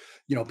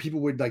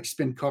 People would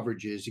spin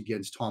coverages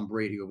against Tom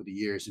Brady over the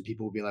years, and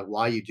people would be like,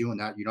 why are you doing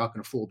that? You're not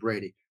going to fool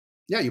Brady.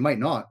 Yeah, you might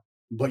not,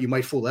 but you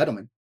might fool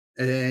Edelman.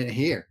 And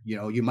here,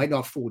 you might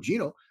not fool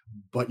Geno,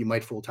 but you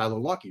might fool Tyler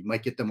Lockett. You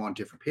might get them on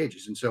different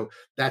pages. And so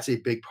that's a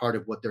big part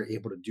of what they're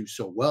able to do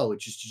so well.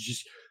 It's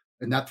just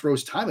and that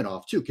throws timing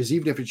off too, because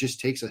even if it just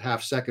takes a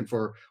half second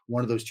for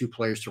one of those two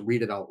players to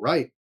read it out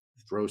right,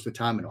 it throws the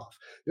timing off.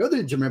 The other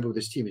thing to remember with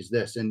this team is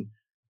this, and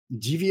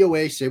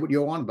DVOA, say what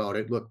you want about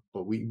it. Look,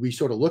 but we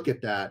sort of look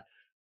at that.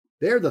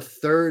 They're the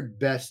third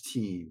best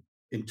team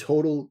in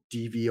total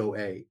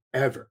DVOA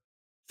ever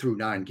through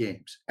 9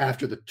 games,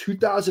 after the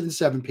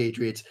 2007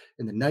 Patriots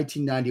and the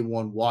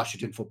 1991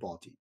 Washington football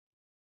team.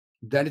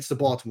 Then it's the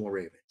Baltimore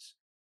Ravens.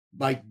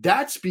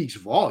 That speaks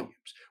volumes.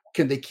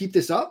 Can they keep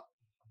this up?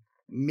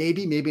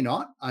 Maybe, maybe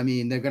not. I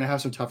mean, they're going to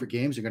have some tougher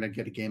games. They're going to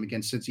get a game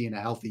against Cincy and a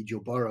healthy Joe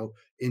Burrow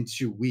in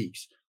 2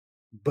 weeks.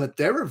 But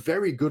they're a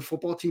very good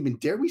football team. And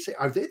dare we say,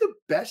 are they the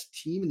best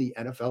team in the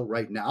NFL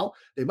right now?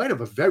 They might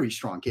have a very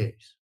strong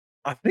case.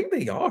 I think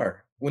they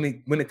are. When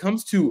it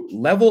comes to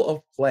level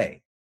of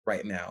play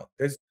right now,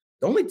 there's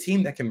the only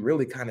team that can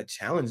really kind of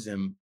challenge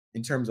them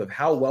in terms of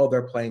how well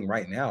they're playing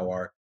right now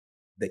are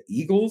the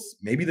Eagles,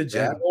 maybe the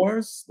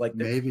Jaguars.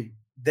 Maybe.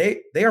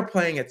 They are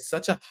playing at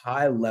such a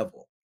high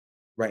level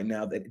right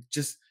now that it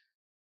just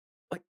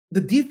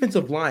the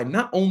defensive line,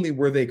 not only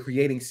were they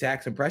creating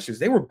sacks and pressures,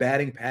 they were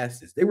batting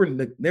passes. They were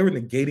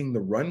negating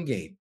the run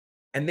game.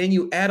 And then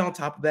you add on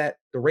top of that,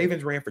 the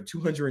Ravens ran for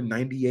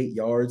 298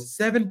 yards,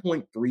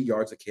 7.3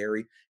 yards a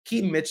carry.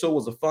 Keaton Mitchell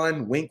was a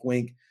fun wink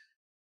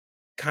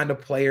kind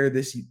of player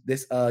this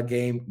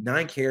game.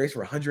 9 carries for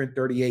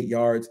 138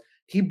 yards.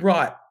 He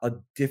brought a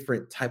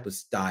different type of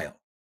style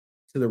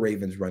to the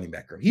Ravens running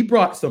back room. He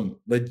brought some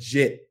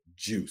legit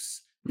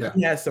juice. Yeah.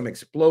 He has some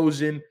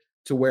explosion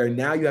to where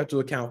now you have to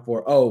account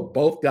for,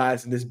 both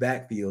guys in this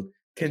backfield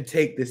can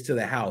take this to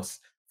the house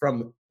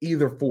from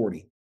either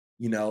 40,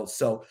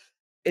 So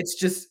it's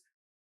just,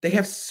 they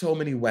have so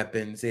many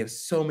weapons. They have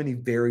so many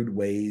varied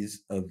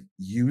ways of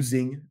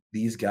using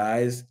these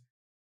guys.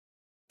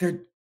 I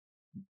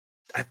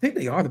think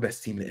they are the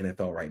best team in the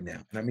NFL right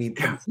now. And I mean,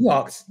 the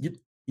Seahawks,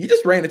 you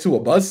just ran into a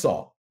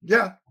buzzsaw.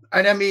 Yeah.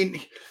 And I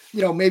mean,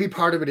 maybe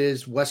part of it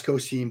is West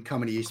Coast team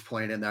coming east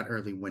playing in that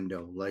early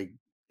window.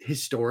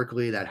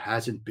 Historically, that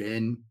hasn't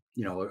been,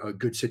 a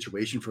good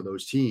situation for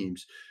those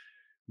teams.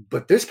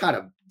 But this kind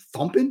of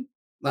thumping,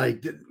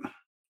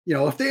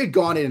 if they had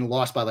gone in and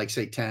lost by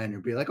say 10,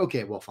 it'd be like,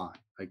 okay, well, fine.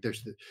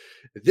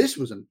 This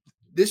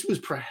was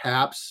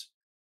perhaps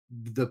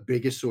the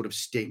biggest sort of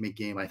statement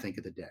game, I think,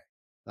 of the day.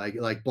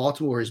 Like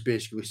Baltimore has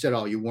basically said,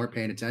 you weren't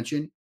paying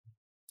attention.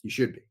 You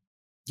should be.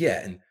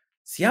 Yeah. And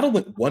Seattle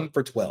went 1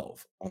 for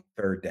 12 on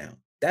 3rd down.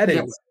 That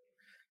is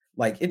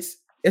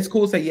it's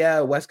cool to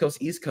say, West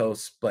Coast, East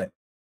Coast, but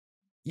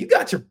you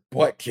got your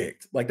butt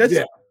kicked.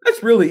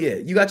 That's really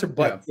it. You got your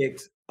butt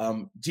kicked.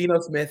 Geno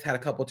Smith had a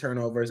couple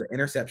turnovers, an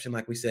interception,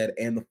 like we said,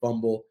 and the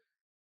fumble.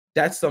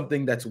 That's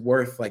something that's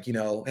worth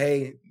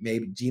hey,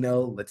 maybe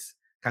Geno, let's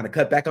kind of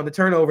cut back on the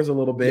turnovers a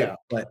little bit. Yeah.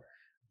 But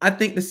I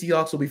think the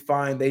Seahawks will be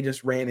fine. They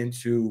just ran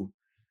into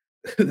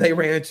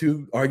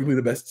arguably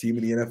the best team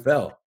in the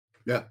NFL.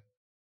 Yeah.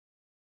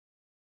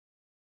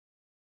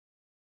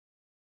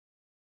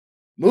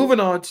 Moving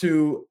on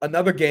to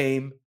another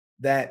game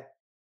that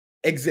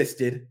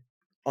existed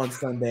on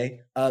Sunday.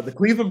 The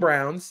Cleveland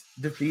Browns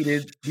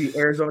defeated the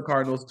Arizona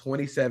Cardinals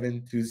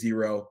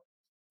 27-0.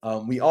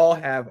 We all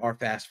have our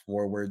fast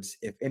forwards.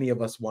 If any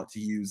of us want to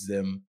use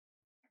them,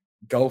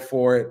 go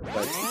for it.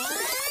 But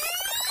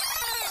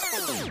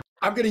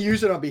I'm going to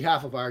use it on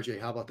behalf of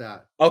RJ. How about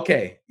that?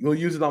 Okay. We'll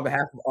use it on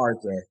behalf of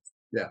RJ.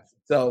 Yeah.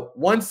 So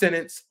one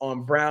sentence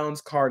on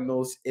Browns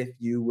Cardinals, if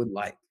you would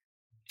like.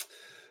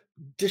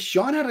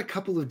 Deshaun had a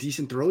couple of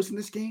decent throws in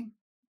this game.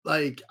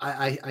 Like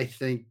I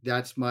think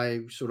that's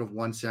my sort of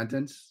one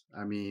sentence.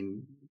 I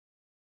mean,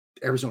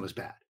 Arizona's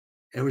bad.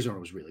 Arizona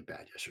was really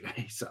bad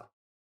yesterday. So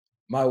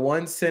My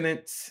one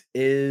sentence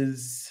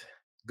is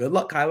good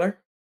luck, Kyler.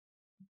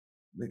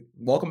 Like,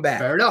 welcome back.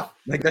 fair enough.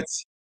 Like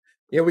that's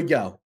here we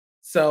go.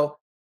 So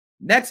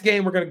next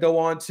game we're gonna go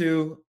on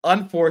to.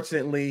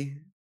 Unfortunately,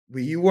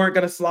 you weren't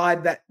gonna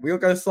slide that. We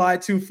weren't gonna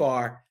slide too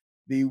far.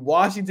 The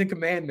Washington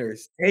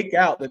Commanders take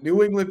out the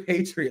New England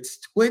Patriots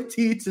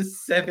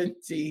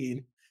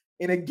 20-17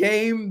 in a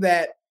game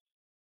that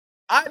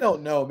I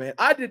don't know, man.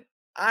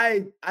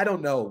 I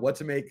don't know what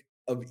to make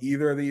of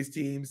either of these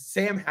teams.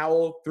 Sam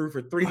Howell threw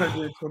for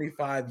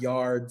 325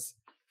 yards.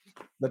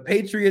 The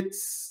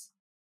Patriots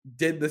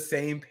did the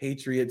same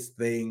Patriots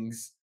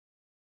things.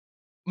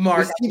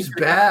 Mark, This team's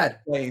bad.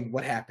 explain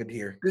what happened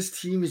here. This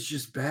team is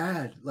just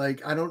bad.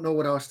 Like, I don't know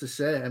what else to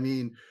say. I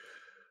mean,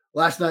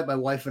 last night my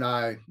wife and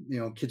I,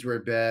 kids were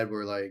in bed,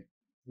 we're like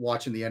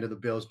watching the end of the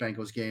Bills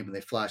Bengals game, and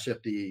they flash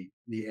up the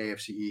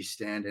AFC East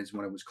standings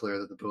when it was clear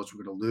that the Bills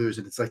were going to lose.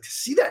 And it's like to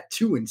see that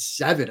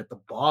 2-7 at the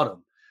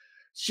bottom.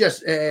 It's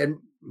just, and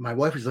my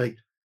wife was like,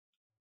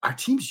 do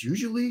teams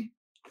usually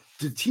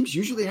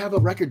have a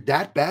record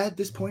that bad at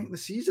this point in the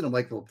season? I'm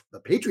like, well,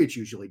 the Patriots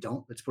usually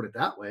don't. Let's put it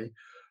that way.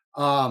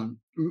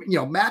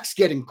 Max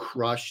getting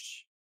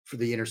crushed for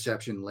the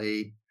interception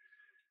late.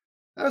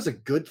 That was a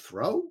good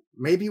throw.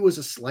 Maybe it was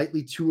a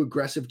slightly too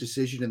aggressive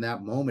decision in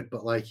that moment,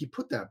 but like he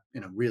put that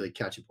in a really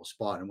catchable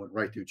spot and went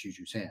right through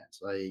Juju's hands.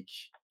 Like,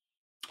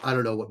 I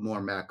don't know what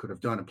more Mac could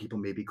have done, and people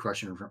may be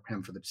crushing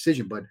him for the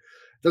decision, but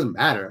it doesn't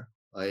matter.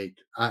 Like,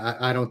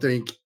 I don't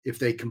think if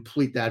they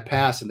complete that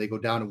pass and they go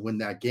down and win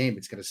that game,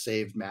 it's going to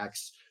save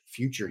Mac's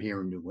future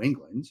here in New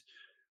England.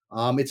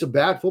 It's a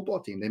bad football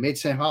team. They made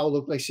Sam Howell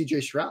look like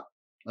CJ Stroud.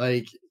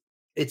 Like,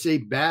 it's a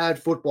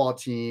bad football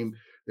team.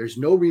 There's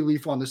no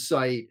relief on the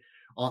site,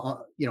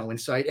 in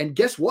sight. And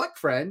guess what,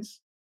 friends?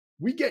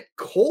 We get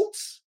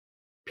Colts,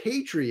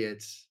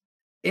 Patriots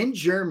in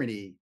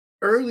Germany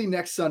early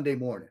next Sunday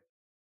morning.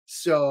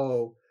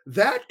 So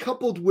that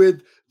coupled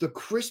with the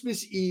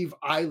Christmas Eve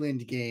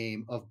Island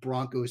game of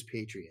Broncos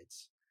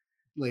Patriots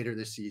later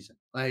this season.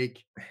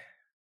 Like,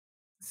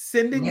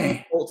 Sending the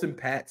man, Colts and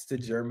Pats to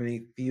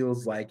Germany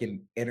feels like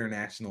an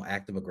international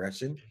act of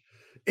aggression.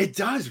 it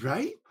does,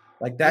 right?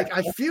 Like that.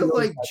 Like, I feel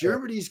like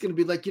Germany's going to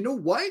be like, you know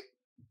what?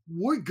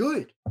 We're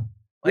good.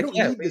 We don't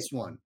need this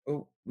one.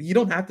 You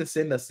don't have to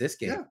send us this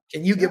game. Yeah.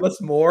 Can you give us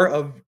more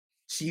of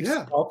Chiefs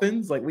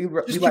Dolphins? Like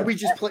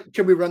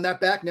Can we run that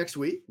back next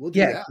week? We'll do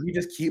that. Can we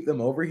just keep them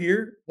over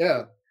here?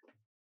 Yeah.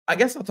 I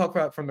guess I'll talk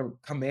about from the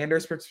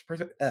Commanders'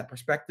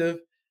 perspective.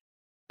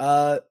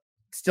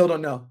 Still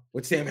don't know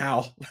with Sam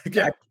Howell.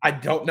 Like, I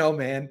don't know,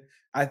 man.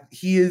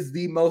 He is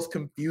the most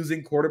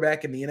confusing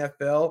quarterback in the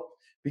NFL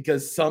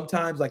because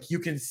sometimes, like, you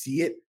can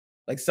see it.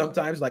 Like,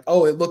 sometimes, like,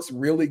 oh, it looks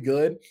really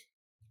good.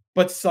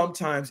 But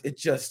sometimes it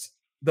just,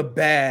 the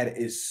bad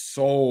is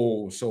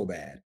so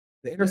bad.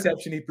 The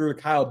interception he threw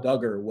to Kyle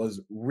Duggar was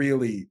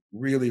really,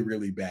 really,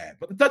 really bad.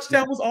 But the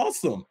touchdown was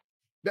awesome.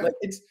 Yeah. Like,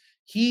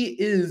 he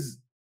is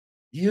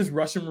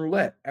Russian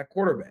roulette at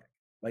quarterback.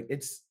 Like,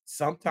 it's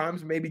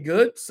sometimes maybe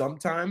good,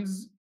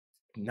 sometimes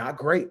not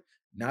great.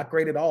 Not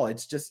great at all.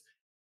 It's just,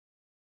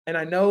 and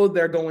I know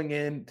they're going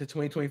into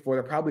 2024,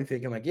 they're probably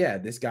thinking like, yeah,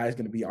 this guy's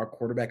going to be our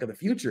quarterback of the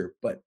future.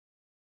 But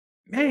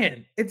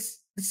man,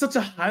 it's such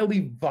a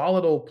highly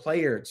volatile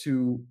player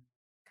to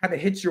kind of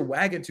hitch your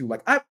wagon to.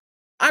 Like,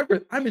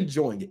 I'm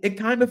enjoying it. It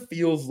kind of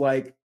feels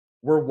like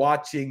we're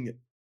watching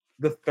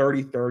the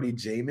 30-30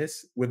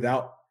 Jameis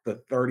without the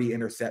 30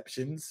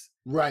 interceptions,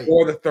 right,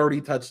 or the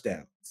 30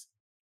 touchdowns.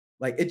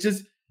 Like, it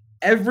just,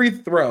 every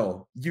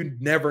throw, you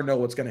never know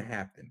what's going to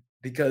happen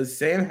because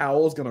Sam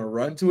Howell is going to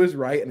run to his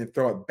right and then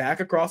throw it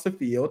back across the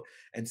field.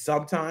 And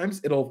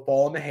sometimes it'll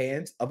fall in the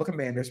hands of a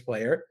Commanders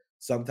player.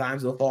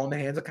 Sometimes it'll fall in the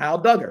hands of Kyle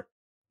Duggar.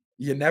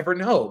 You never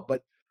know,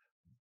 but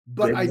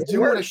I do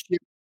want to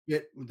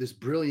share this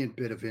brilliant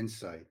bit of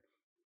insight.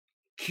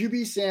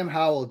 QB Sam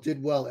Howell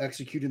did well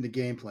executing the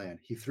game plan.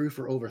 He threw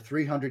for over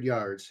 300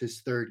 yards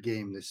his third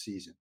game this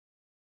season.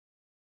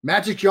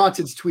 Magic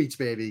Johnson's tweets,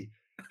 baby.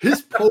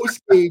 His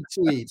post-game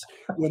tweets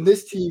when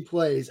this team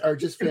plays are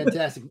just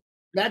fantastic.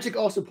 Magic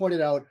also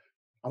pointed out,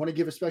 I want to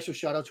give a special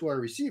shout out to our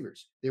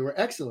receivers. They were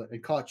excellent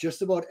and caught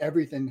just about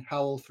everything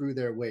Howell threw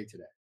their way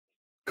today.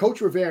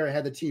 Coach Rivera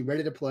had the team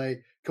ready to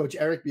play. Coach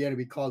Eric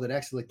Bieniemy called an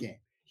excellent game.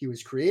 He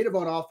was creative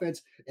on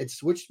offense and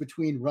switched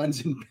between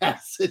runs and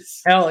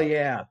passes. Hell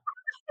yeah.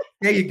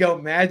 There you go,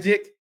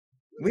 Magic.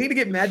 We need to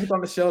get Magic on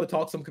the show to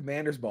talk some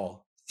Commanders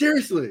ball.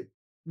 Seriously,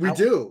 we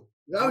do.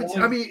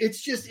 I mean,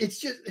 it's just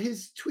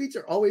his tweets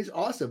are always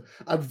awesome.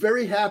 I'm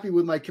very happy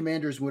with my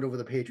Commanders win over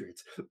the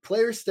Patriots.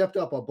 Players stepped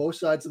up on both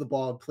sides of the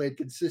ball and played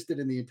consistent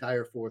in the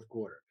entire fourth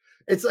quarter.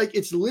 It's like,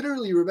 it's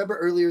literally, remember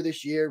earlier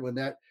this year when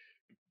that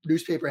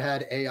newspaper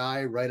had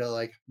AI write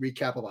a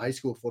recap of a high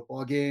school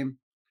football game?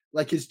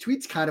 Like, his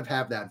tweets kind of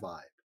have that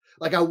vibe.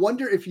 Like, I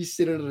wonder if he's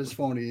sitting on his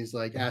phone and he's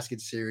like asking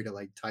Siri to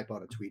like type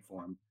out a tweet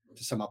for him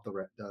to sum up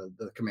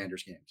the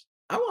Commanders games.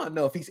 I want to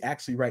know if he's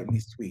actually writing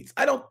these tweets.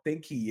 I don't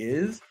think he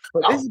is,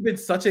 but Oh. this has been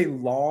such a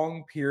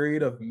long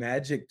period of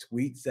Magic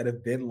tweets that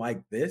have been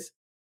like this.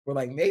 Where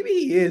like maybe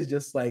he is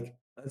just like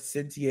a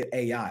sentient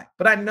AI.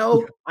 But I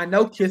know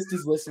Kist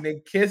is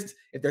listening. Kist,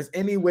 if there's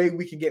any way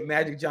we can get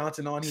Magic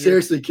Johnson on here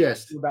Seriously,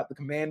 Kist. about the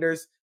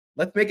Commanders,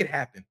 let's make it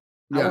happen.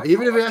 Yeah,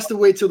 even if it has to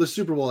wait till the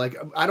Super Bowl, like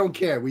I don't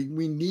care. We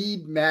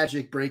need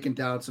Magic breaking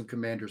down some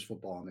Commanders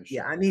football on this show.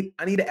 Yeah, I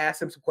need to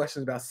ask him some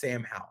questions about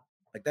Sam Howell.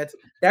 Like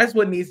that's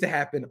what needs to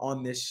happen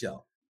on this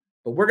show.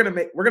 But we're gonna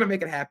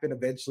make it happen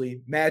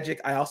eventually.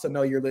 Magic, I also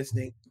know you're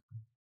listening.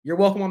 You're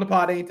welcome on the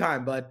pod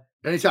anytime, bud.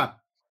 Anytime.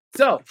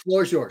 So The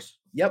floor is yours.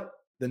 Yep.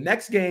 The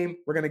next game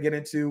we're gonna get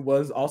into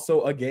was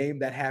also a game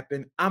that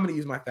happened. I'm gonna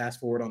use my fast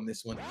forward on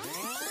this one.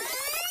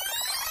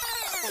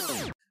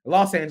 The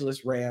Los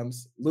Angeles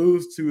Rams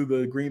lose to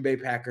the Green Bay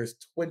Packers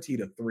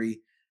 20-3.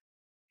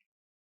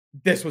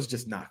 This was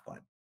just not fun.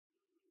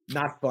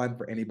 Not fun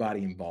for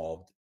anybody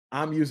involved.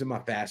 I'm using my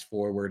fast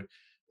forward.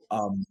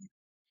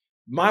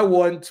 My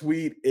one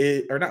tweet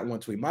is, or not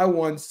one tweet, my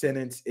one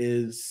sentence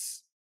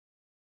is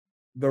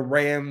the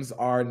Rams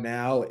are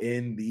now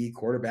in the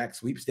quarterback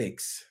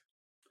sweepstakes.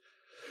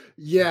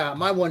 Yeah,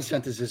 my one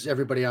sentence is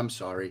everybody, I'm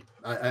sorry.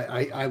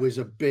 I was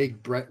a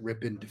big Brett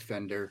Rippon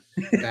defender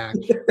back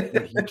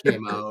when he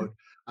came out.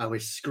 I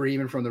was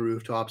screaming from the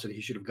rooftops that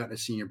he should have gotten a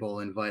Senior Bowl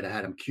invite. I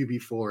had him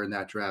QB4 in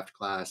that draft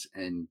class.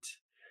 And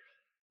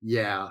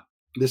yeah,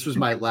 this was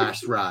my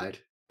last ride.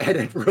 And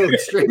it rode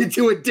straight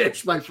into a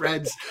ditch, my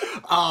friends.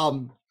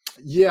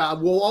 Yeah,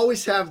 we'll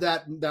always have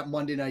that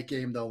Monday night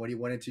game, though, when he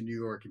went into New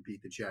York and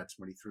beat the Jets,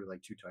 when he threw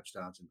like 2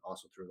 touchdowns and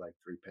also threw like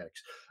 3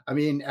 picks. I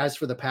mean, as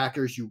for the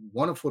Packers, you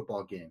won a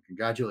football game.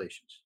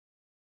 Congratulations.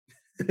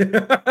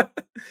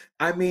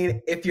 I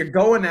mean, if you're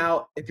going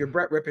out, if you're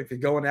Brett Rippon, if you're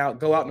going out,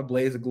 go out in a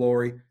blaze of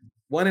glory.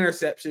 1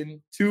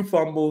 interception, 2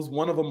 fumbles,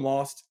 1 of them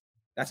lost.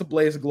 That's a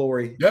blaze of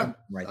glory. Yeah,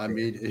 right. I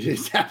mean, it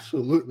is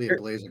absolutely a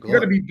blaze of glory. You're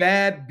going to be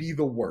bad, be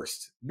the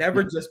worst.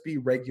 Never just be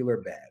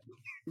regular bad.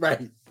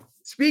 Right.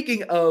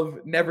 Speaking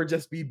of never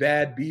just be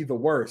bad, be the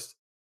worst,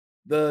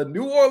 the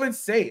New Orleans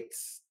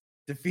Saints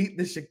defeat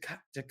the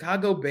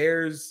Chicago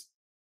Bears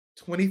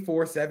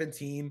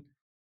 24-17.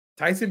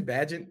 Tyson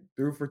Bagent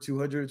threw for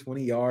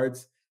 220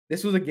 yards.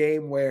 This was a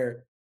game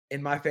where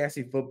in my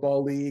fantasy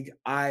football league,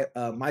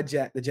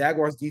 the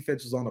Jaguars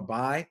defense was on a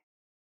bye.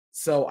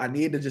 So I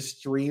needed to just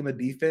stream a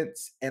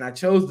defense. And I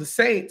chose the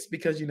Saints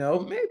because,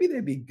 maybe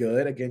they'd be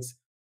good against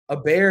a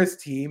Bears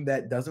team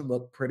that doesn't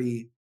look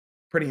pretty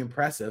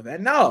impressive.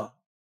 And no,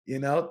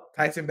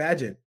 Tyson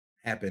Bagent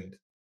happened.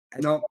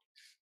 No,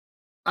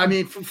 I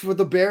mean, for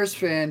the Bears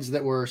fans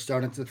that were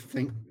starting to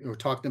think or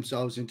talk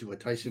themselves into a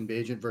Tyson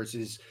Bagent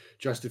versus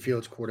Justin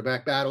Fields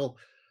quarterback battle,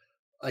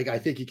 like I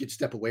think he could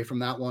step away from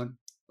that one.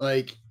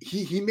 Like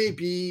he may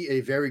be a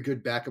very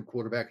good backup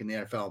quarterback in the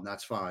NFL, and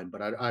that's fine.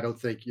 But I don't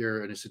think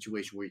you're in a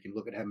situation where you can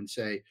look at him and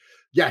say,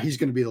 yeah, he's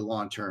going to be the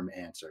long-term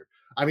answer.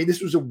 I mean,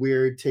 this was a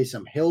weird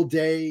Taysom Hill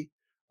day.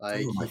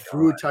 Like he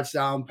threw a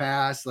touchdown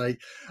pass. Like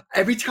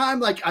every time,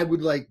 like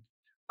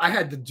I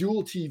had the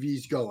dual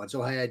TVs going.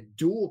 So I had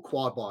dual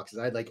quad boxes.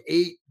 I had like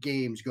 8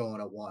 games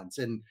going at once.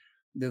 And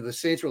the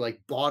Saints were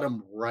like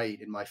bottom right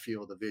in my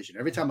field of vision.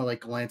 Every time I like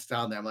glanced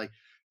down there, I'm like,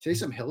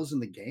 Taysom Hill's in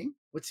the game?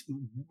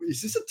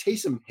 Is this a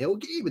Taysom Hill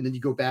game? And then you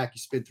go back, you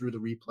spin through the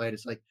replay, and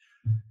it's like,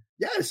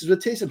 yeah, this is a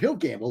Taysom Hill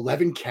game.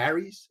 11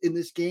 carries in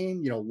this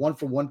game,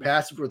 1-for-1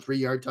 passing for a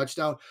 3-yard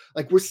touchdown.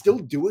 Like we're still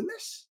doing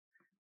this.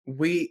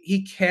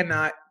 He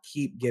cannot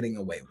keep getting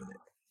away with it.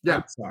 Yeah.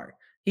 I'm sorry.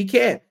 He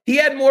can't. He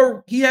had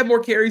more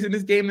carries in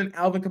this game than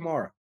Alvin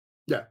Kamara.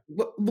 Yeah.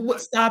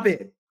 Stop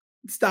it.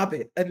 Stop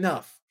it.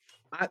 Enough.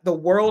 The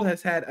world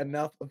has had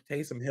enough of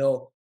Taysom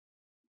Hill.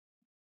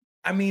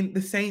 I mean,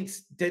 the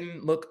Saints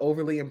didn't look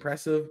overly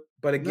impressive,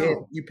 but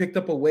again, you picked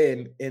up a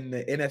win in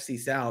the NFC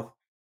South.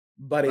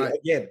 But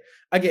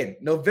again,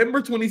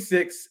 November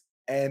 26th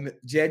and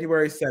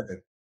January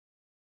 7th,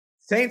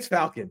 Saints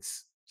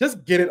Falcons.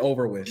 Just get it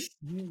over with.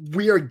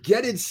 We are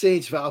getting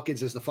Saints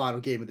Falcons as the final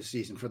game of the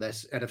season for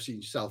this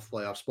NFC South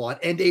playoff spot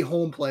and a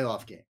home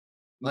playoff game.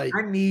 Like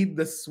I need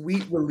the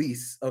sweet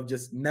release of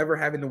just never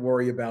having to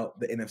worry about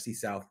the NFC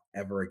South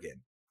ever again.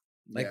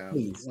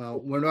 Please.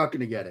 Well, we're not going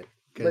to get it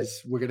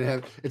because we're going to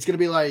have. It's going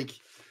to be like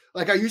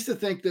I used to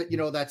think that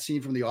that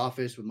scene from The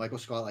Office with Michael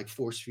Scott like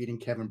force feeding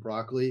Kevin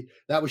Broccoli.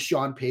 That was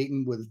Sean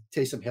Payton with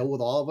Taysom Hill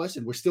with all of us,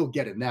 and we're still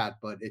getting that,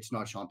 but it's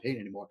not Sean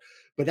Payton anymore.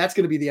 But that's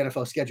going to be the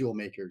NFL schedule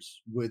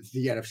makers with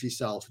the NFC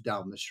South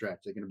down the stretch.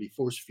 They're going to be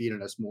force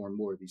feeding us more and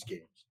more of these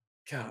games.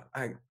 God,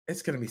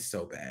 it's going to be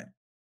so bad.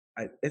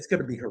 It's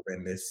going to be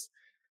horrendous.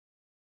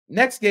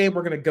 Next game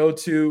we're going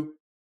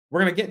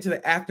to get into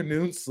the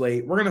afternoon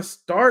slate. We're going to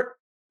start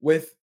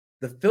with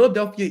the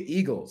Philadelphia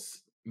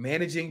Eagles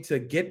managing to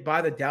get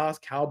by the Dallas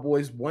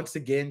Cowboys once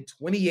again,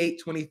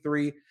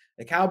 28-23.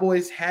 The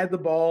Cowboys had the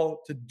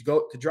ball to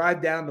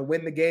drive down to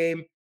win the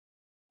game,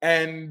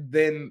 and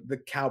then the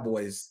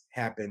Cowboys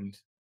happened.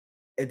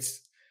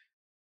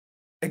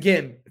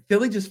 again,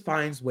 Philly just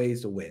finds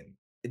ways to win.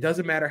 It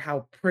doesn't matter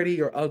how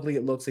pretty or ugly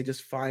it looks, they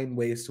just find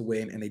ways to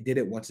win, and they did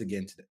it once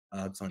again today,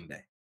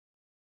 Sunday.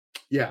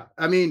 Yeah,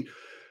 I mean,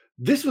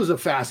 this was a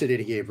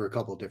fascinating game for a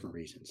couple of different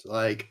reasons.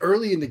 Like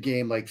early in the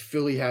game, like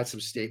Philly had some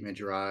statement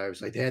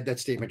drives. Like they had that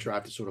statement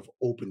drive to sort of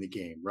open the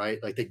game, right?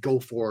 Like they go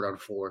for it on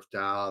fourth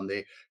down.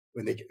 They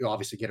when they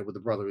obviously get it with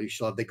the brotherly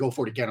shove, they go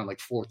for it again on like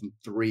 4th and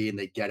 3, and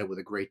they get it with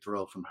a great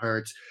throw from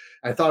Hurts.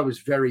 I thought it was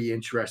very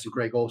interesting.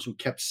 Greg Olson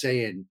kept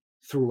saying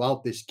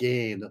throughout this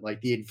game that like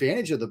the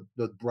advantage of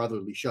the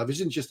brotherly shove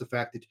isn't just the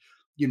fact that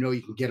you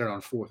can get it on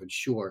fourth and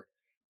short.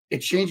 It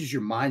changes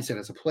your mindset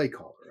as a play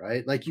caller,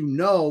 right? Like you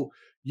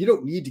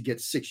don't need to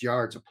get 6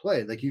 yards of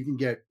play. Like you can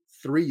get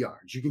 3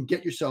 yards. You can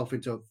get yourself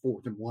into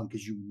 4th and 1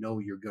 because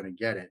you're going to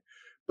get it.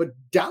 But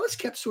Dallas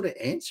kept sort of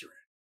answering.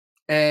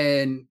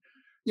 And,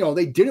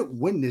 they didn't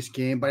win this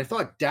game, but I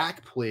thought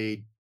Dak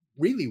played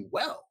really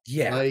well.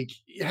 Yeah. Like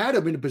he had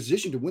him in a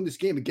position to win this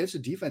game against a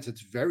defense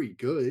that's very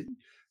good.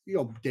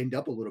 Dinged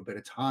up a little bit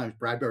at times.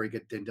 Bradbury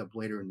get dinged up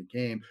later in the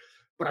game.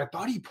 But I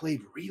thought he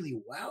played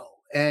really well.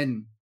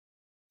 And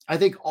I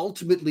think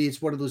ultimately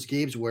it's one of those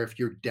games where if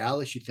you're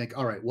Dallas, you think,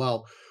 all right,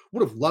 well,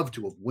 would have loved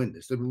to have won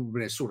this. That would have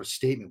been a sort of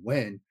statement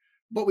win,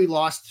 but we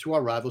lost to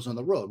our rivals on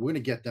the road. We're going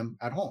to get them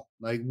at home.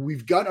 Like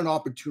we've got an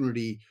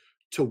opportunity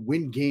to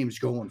win games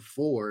going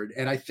forward.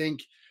 And I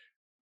think,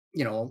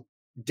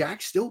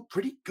 Dak's still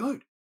pretty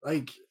good.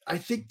 Like I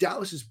think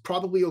Dallas is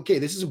probably okay.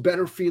 This is a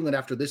better feeling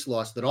after this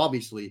loss than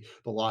obviously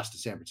the loss to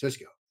San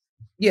Francisco.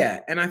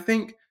 Yeah, and I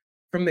think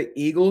from the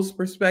Eagles'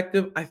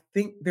 perspective, I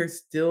think they're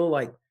still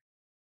like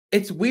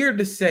it's weird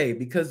to say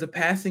because the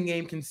passing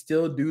game can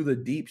still do the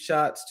deep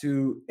shots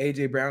to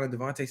AJ Brown and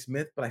Devontae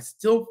Smith, but I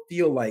still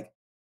feel like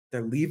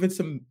they're leaving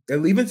some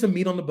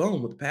meat on the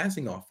bone with the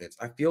passing offense.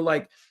 I feel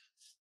like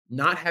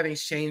not having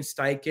Shane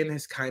Steichen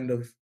has kind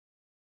of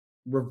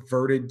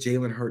reverted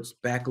Jalen Hurts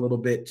back a little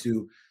bit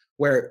to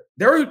where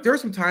there are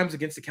some times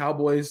against the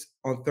Cowboys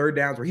on third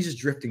downs where he's just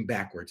drifting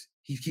backwards.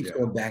 He keeps Yeah.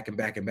 going back and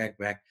back and back and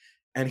back,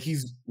 and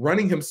he's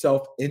running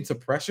himself into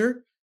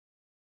pressure.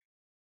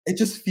 It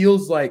just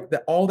feels like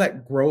that all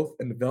that growth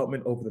and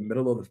development over the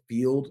middle of the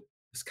field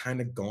has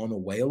kind of gone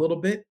away a little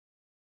bit.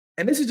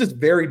 And this is just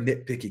very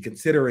nitpicky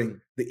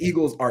considering the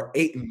Eagles are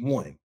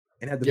 8-1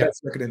 and have the Yeah.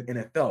 best record in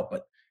NFL.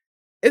 But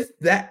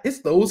it's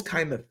those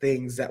kind of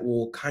things that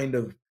will kind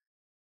of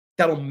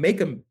that'll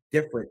make a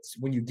difference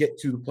when you get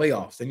to the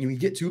playoffs and you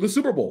get to the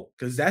Super Bowl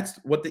because that's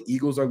what the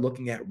Eagles are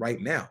looking at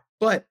right now.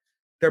 But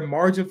their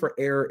margin for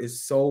error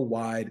is so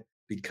wide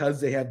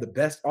because they have the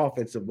best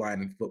offensive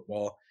line in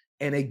football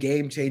and a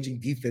game-changing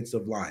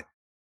defensive line.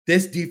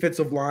 This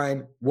defensive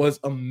line was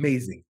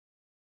amazing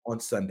on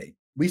Sunday.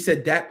 We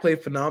said Dak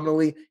played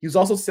phenomenally. He was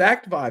also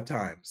sacked 5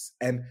 times,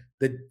 and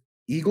the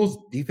Eagles'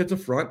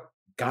 defensive front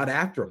got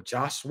after him.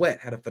 Josh Sweat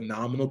had a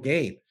phenomenal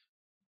game.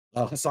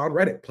 Hassan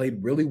Reddick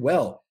played really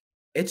well.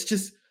 It's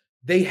just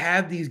they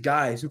have these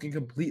guys who can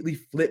completely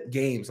flip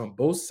games on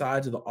both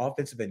sides of the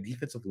offensive and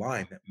defensive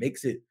line that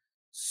makes it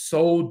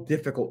so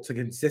difficult to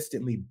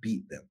consistently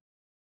beat them.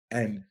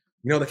 And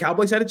the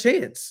Cowboys had a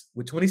chance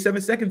with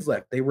 27 seconds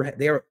left. They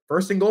are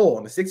first and goal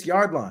on the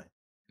 6-yard line,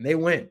 and they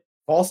win.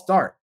 False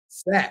start,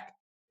 sack,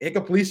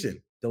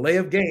 incompletion, delay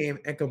of game,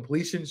 and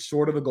completion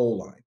short of the goal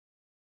line.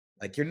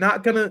 Like you're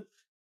not gonna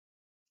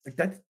like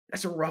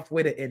that's a rough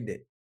way to end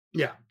it.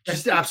 Yeah,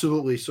 just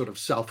absolutely sort of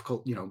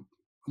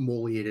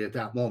humiliated at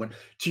that moment.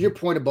 To your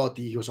point about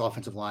the Eagles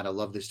offensive line, I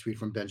love this tweet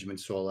from Benjamin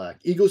Solak.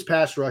 Eagles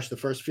pass rush the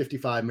first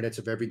 55 minutes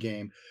of every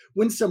game.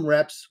 Win some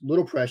reps,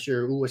 little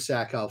pressure, ooh, a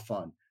sack, how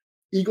fun.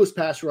 Eagles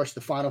pass rush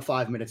the final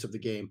 5 minutes of the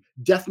game.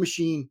 Death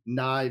machine,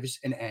 knives,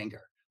 and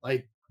anger.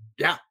 Like,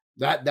 yeah,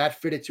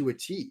 that fit it to a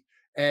T.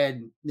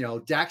 And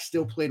Dak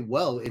still played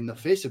well in the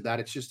face of that.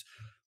 It's just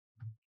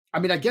I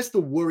mean, I guess the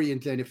worry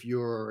intent, if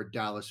you're a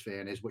Dallas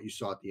fan, is what you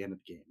saw at the end of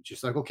the game. It's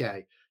just like,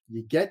 okay,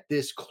 you get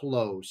this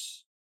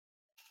close,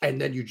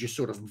 and then you just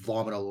sort of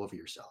vomit all over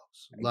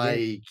yourselves. Again,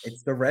 Like,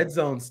 it's the red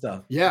zone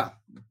stuff. yeah,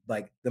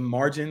 Like the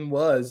margin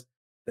was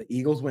the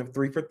Eagles went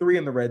 3 for 3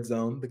 in the red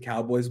zone. The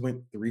Cowboys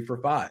went 3 for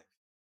 5.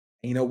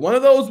 And, one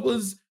of those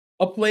was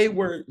a play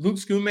where Luke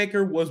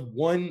Schoonmaker was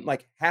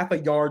like half a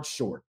yard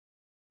short.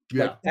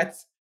 yeah. Like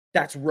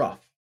that's rough.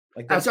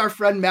 Like As that's our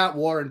friend Matt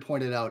Warren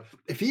pointed out,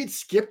 if he had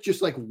skipped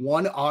just like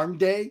one arm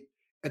day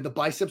and the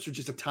biceps were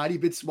just a tiny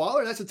bit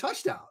smaller, that's a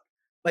touchdown.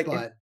 like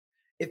But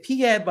if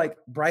he had like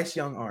Bryce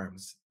Young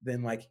arms,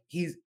 then like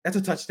that's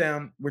a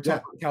touchdown. We're Yeah.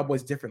 talking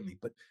Cowboys differently,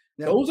 but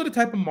yeah. those are the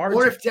type of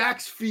margins. Or if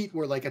Dak's feet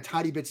were like a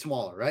tiny bit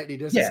smaller, right? And he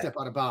doesn't Yeah. step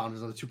out of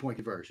bounds on the 2-point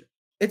conversion.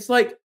 It's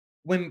like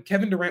when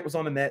Kevin Durant was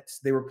on the Nets,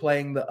 they were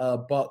playing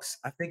the Bucks.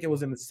 I think it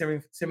was in the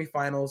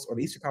semifinals or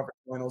the Eastern Conference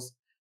Finals,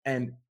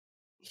 and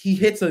he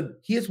hits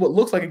what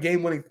looks like a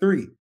game-winning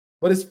 3,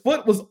 but his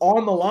foot was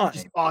on the line.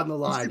 Just on the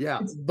line, yeah.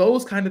 It's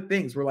those kind of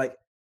things where like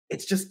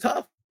it's just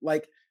tough.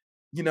 Like,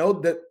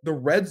 the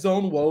red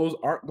zone woes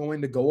aren't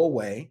going to go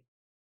away.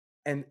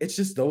 And it's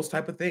just those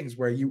type of things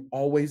where you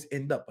always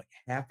end up like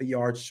half a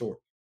yard short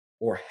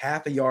or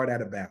half a yard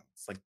out of bounds.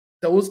 Like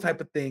those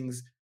type of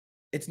things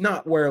it's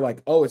not where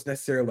like, oh, it's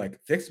necessarily like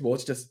fixable.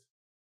 It's just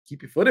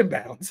keep your foot in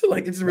bounds.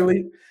 Like it's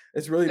really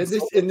And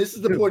this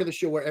is the point of the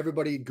show where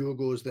everybody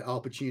Googles the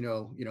Al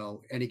Pacino,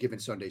 any given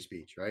Sunday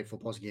speech, right?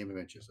 Football's a game of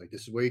inches. Like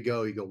this is where you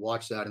go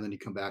watch that, and then you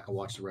come back and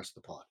watch the rest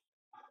of the pod.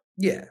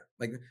 Yeah,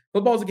 like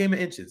football's a game of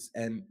inches,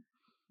 and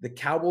the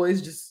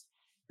Cowboys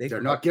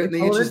they're not getting the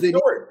inches they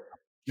need.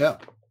 Yeah.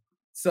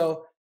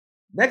 So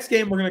next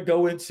game we're gonna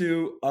go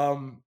into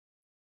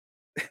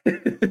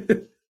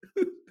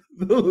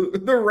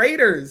the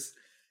Raiders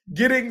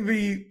getting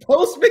the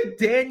post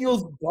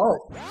McDaniels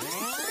bump.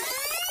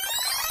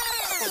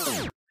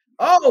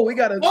 Oh, we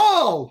got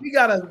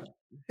a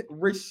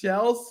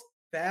Rochelle's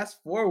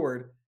fast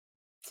forward.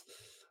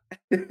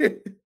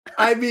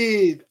 I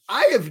mean,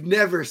 I have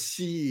never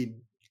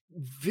seen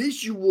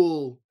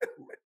visual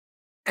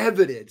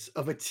evidence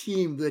of a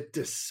team that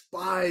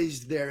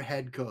despised their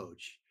head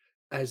coach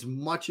as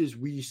much as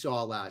we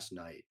saw last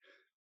night.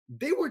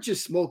 They were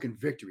just smoking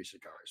victory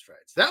cigars,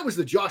 friends. That was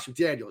the Josh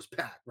McDaniels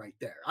pack right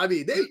there. I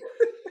mean,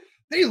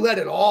 they let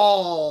it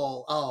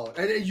all out.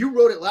 And you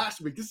wrote it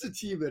last week. This is a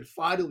team that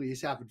finally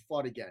is having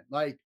fun again.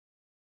 Like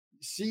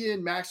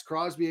seeing Max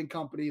Crosby and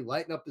company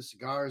lighting up the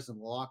cigars in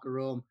the locker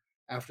room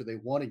after they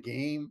won a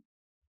game.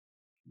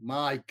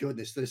 My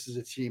goodness, this is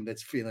a team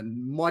that's feeling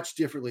much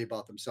differently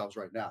about themselves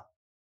right now.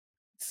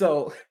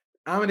 So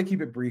I'm going to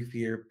keep it brief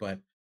here, but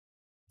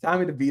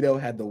Tommy DeVito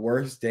had the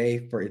worst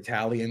day for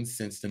Italians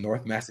since the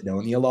North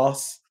Macedonia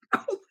loss.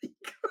 Oh my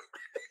God.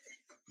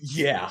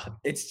 Yeah,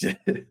 it's just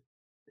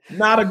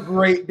not a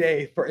great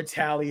day for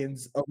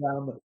Italians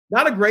around.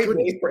 Not a great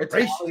day for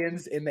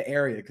Italians in the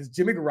area because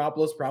Jimmy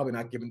Garoppolo's probably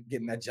not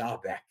getting that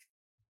job back.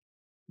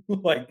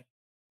 Like,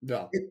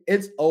 no,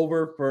 it's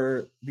over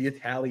for the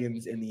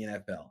Italians in the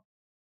NFL.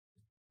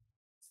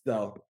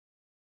 So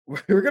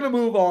we're going to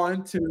move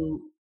on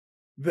to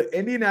the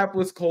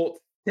Indianapolis Colts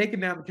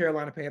taking down the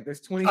Carolina Panthers.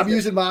 20. I'm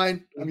using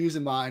mine.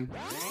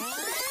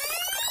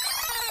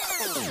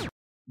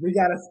 We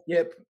got to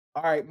skip.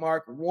 All right,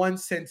 Mark, one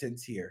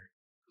sentence here.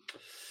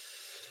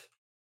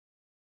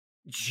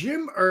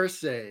 Jim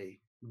Irsay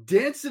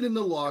dancing in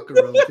the locker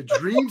room to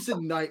dreams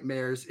and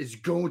nightmares is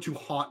going to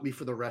haunt me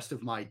for the rest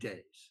of my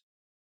days.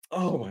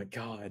 Oh, my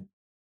God.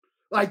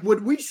 Like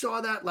when we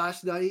saw that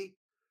last night,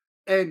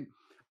 and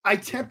I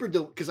tempered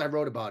it because I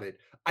wrote about it.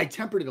 I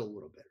tempered it a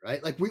little bit,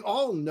 right? Like we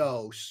all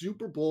know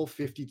Super Bowl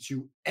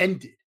 52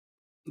 ended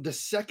the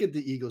second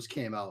the Eagles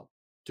came out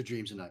to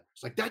dreams and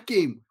nightmares. Like that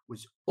game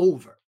was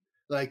over.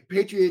 Like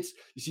Patriots,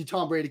 you see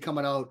Tom Brady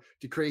coming out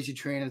to crazy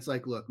train. It's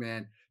like, look,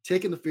 man,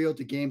 taking the field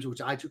to games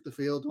which I took the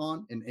field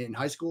on in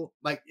high school,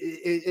 like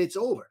it's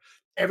over.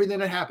 Everything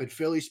that happened,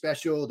 Philly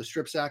special, the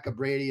strip sack of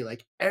Brady,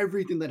 like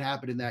everything that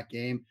happened in that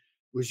game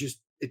was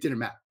just, it didn't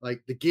matter.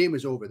 Like the game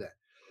was over then.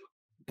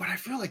 But I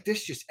feel like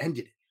this just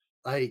ended it.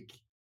 Like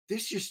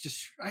this just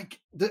I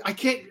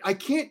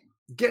can't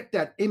get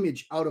that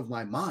image out of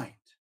my mind.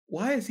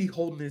 Why is he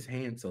holding his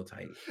hand so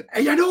tight?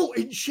 And I know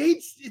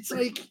Shade's, it's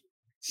like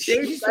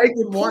Shade's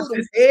wants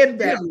his hand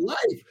back.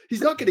 Life.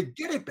 He's not going to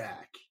get it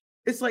back.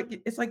 It's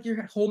like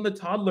you're holding a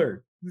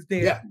toddler who's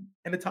dancing,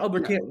 and the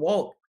toddler can't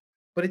walk.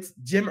 But it's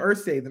Jim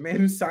Irsay, the man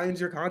who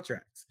signs your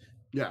contracts.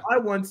 Yeah. My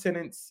one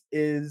sentence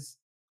is,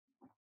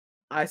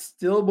 I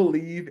still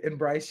believe in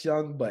Bryce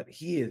Young, but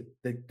the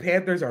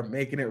Panthers are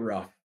making it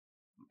rough.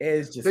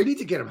 It's just, they need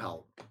to get him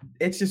help.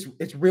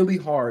 It's really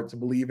hard to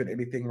believe in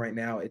anything right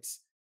now.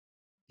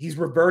 He's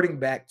reverting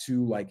back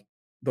to like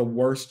the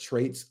worst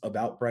traits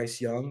about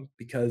Bryce Young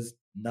because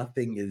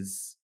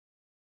nothing's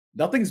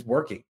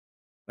working.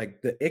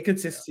 Like the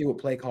inconsistency with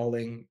play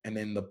calling and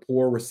then the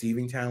poor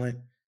receiving talent.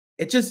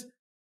 It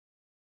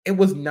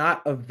was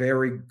not a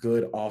very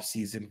good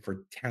offseason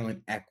for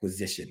talent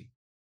acquisition.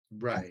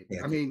 Right.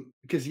 I mean,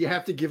 because you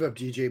have to give up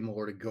DJ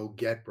Moore to go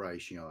get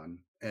Bryce Young,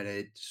 and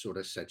it sort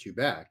of sets you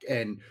back.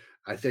 And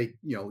I think,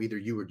 either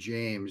you or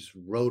James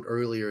wrote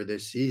earlier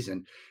this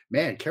season,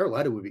 man,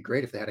 Carolina would be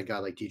great if they had a guy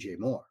like DJ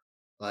Moore.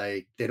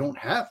 Like, they don't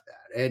have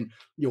that. And,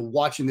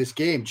 watching this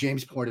game,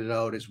 James pointed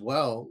out as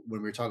well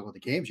when we were talking about the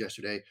games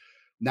yesterday,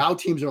 now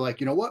teams are like,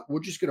 you know what? We're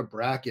just going to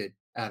bracket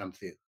Adam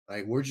Thielen.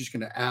 Like, we're just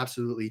going to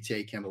absolutely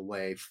take him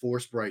away,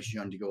 force Bryce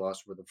Young to go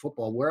elsewhere with the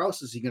football. Where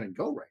else is he going to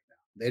go right now?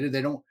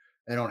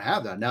 They don't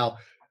have that. Now,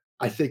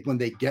 I think when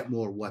they get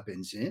more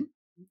weapons in,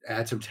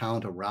 add some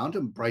talent around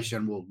him, Bryce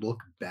Young will look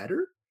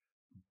better.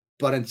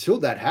 But until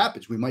that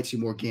happens, we might see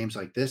more games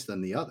like this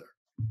than the other.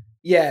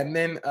 Yeah, and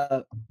then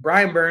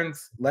Brian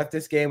Burns left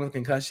this game with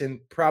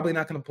concussion. Probably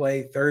not going to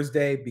play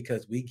Thursday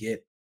because we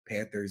get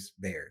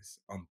Panthers-Bears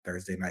on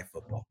Thursday Night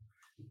Football.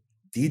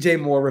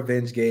 DJ Moore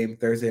revenge game,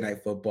 Thursday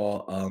Night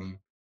Football.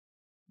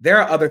 There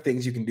are other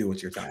things you can do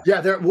with your time.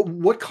 Yeah,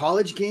 what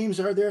college games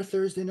are there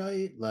Thursday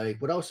night?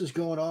 Like, what else is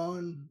going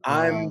on?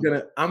 I'm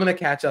gonna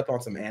catch up on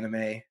some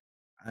anime.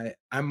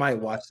 I might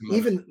watch some.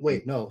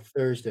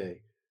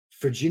 Thursday.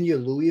 Virginia,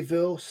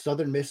 Louisville,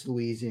 Southern Miss,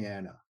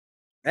 Louisiana.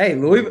 Hey,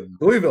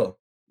 Louisville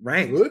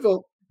ranked.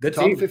 Louisville, good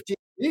top team. 15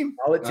 team.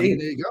 Solid team.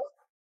 There you go.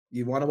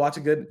 You want to watch a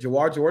good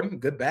Jawar Jordan?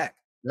 Good back.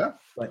 Yeah.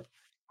 But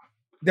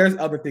there's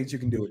other things you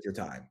can do with your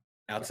time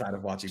outside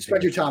of watching.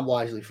 Spend your time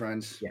wisely,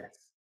 friends. Yes.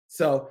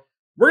 So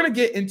we're going to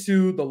get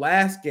into the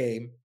last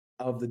game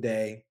of the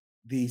day.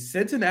 The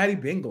Cincinnati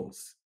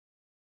Bengals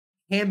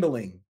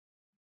handling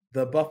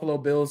the Buffalo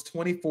Bills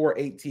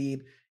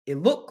 24-18. It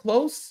looked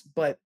close,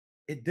 but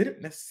it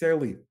didn't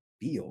necessarily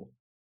feel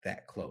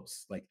that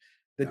close. Like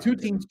the two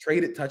teams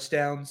traded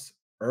touchdowns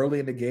early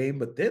in the game,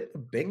 but then the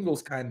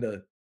Bengals kind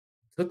of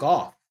took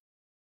off.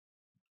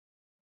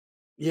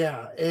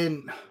 Yeah,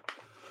 and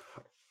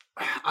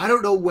I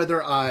don't know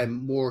whether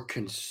I'm more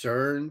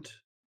concerned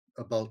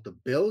about the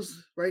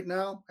Bills right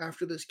now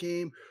after this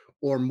game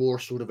or more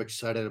sort of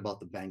excited about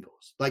the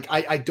Bengals. Like,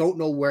 I don't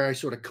know where I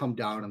sort of come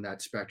down on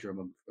that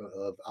spectrum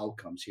of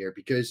outcomes here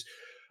because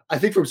I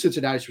think from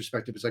Cincinnati's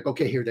perspective, it's like,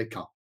 okay, here they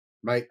come,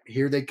 right?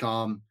 Here they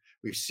come.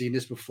 We've seen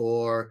this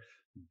before.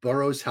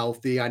 Burrow's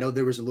healthy. I know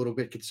there was a little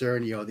bit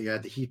concern, they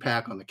had the heat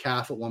pack on the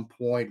calf at one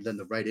point, then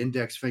the right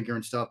index finger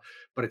and stuff.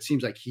 But it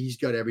seems like he's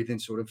got everything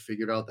sort of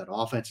figured out. That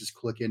offense is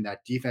clicking.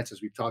 That defense,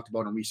 as we've talked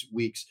about in recent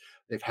weeks,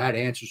 they've had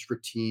answers for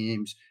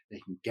teams. They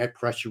can get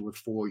pressure with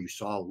four. You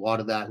saw a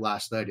lot of that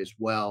last night as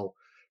well.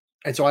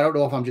 And so I don't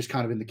know if I'm just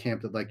kind of in the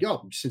camp of like,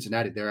 yo,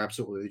 Cincinnati, they're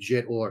absolutely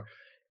legit, or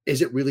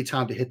is it really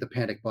time to hit the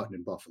panic button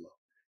in Buffalo?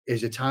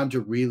 Is it time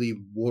to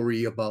really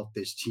worry about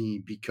this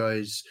team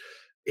because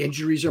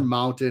injuries are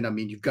mounting? I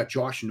mean, you've got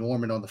Josh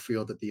Norman on the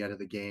field at the end of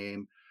the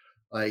game.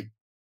 Like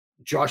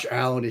Josh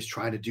Allen is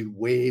trying to do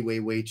way, way,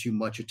 way too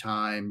much at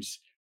times.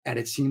 And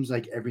it seems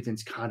like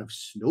everything's kind of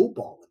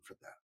snowballing for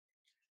them.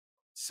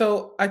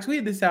 So I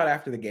tweeted this out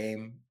after the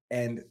game,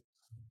 and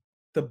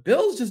the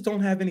Bills just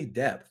don't have any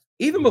depth.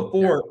 Even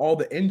before all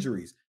the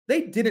injuries,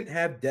 they didn't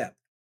have depth.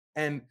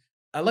 And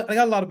I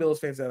got a lot of Bills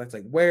fans that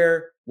like,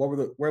 where were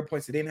the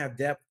points they didn't have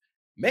depth?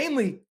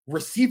 Mainly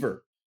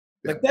receiver.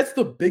 Like that's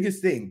the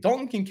biggest thing.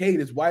 Dalton Kincaid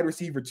is wide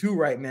receiver 2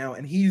 right now,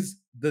 and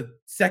he's the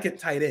second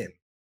tight end.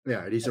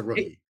 Yeah, and he's a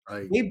rookie.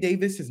 Gabe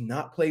Davis has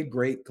not played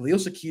great. Khalil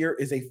Shakir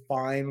is a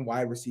fine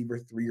wide receiver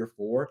 3 or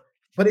 4,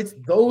 but it's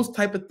those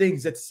type of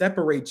things that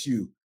separate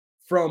you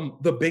from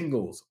the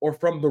Bengals or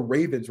from the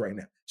Ravens right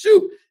now.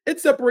 Shoot, it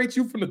separates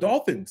you from the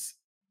Dolphins.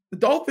 The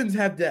Dolphins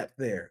have depth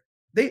there.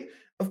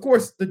 Of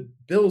course, the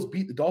Bills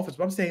beat the Dolphins,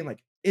 but I'm saying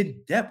like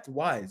in depth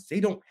wise, they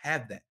don't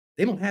have that.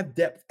 They don't have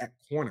depth at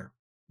corner.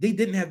 They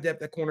didn't have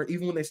depth at corner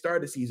even when they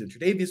started the season.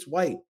 Tre'Davious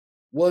White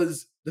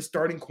was the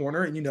starting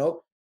corner, and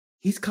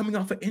he's coming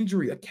off an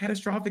injury, a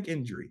catastrophic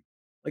injury.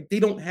 Like they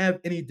don't have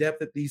any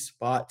depth at these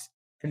spots.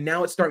 And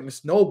now it's starting to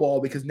snowball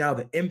because now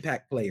the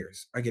impact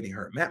players are getting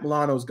hurt. Matt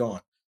Milano's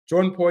gone.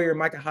 Jordan Poyer and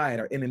Micah Hyde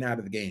are in and out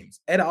of the games.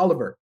 Ed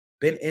Oliver,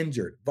 been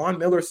injured. Von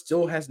Miller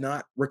still has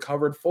not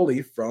recovered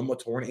fully from a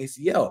torn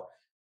ACL.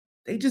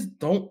 They just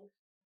don't.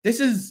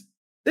 This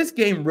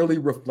game really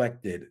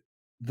reflected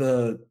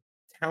the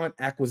talent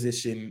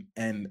acquisition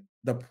and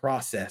the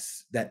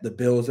process that the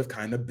Bills have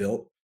kind of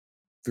built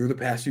through the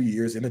past few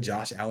years in the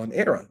Josh Allen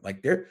era.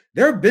 Like there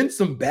have been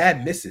some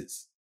bad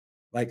misses,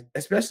 like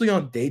especially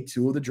on day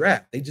 2 of the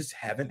draft. They just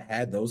haven't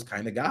had those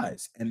kind of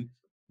guys. And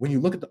when you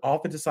look at the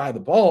offensive side of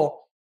the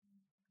ball,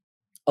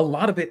 a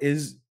lot of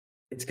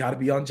it's got to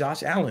be on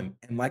Josh Allen.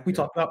 And like we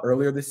talked about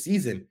earlier this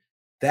season,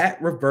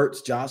 that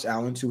reverts Josh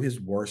Allen to his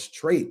worst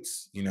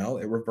traits.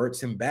 It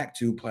reverts him back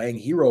to playing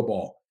hero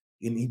ball.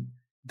 And he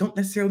don't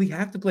necessarily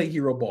have to play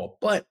hero ball,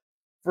 but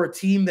for a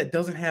team that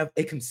doesn't have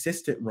a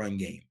consistent run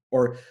game,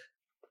 or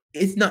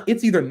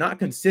it's either not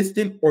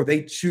consistent or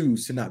they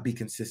choose to not be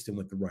consistent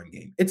with the run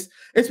game. It's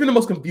been the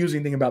most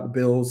confusing thing about the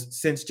Bills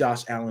since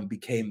Josh Allen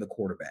became the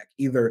quarterback.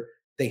 Either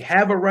they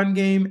have a run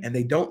game and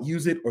they don't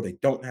use it, or they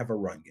don't have a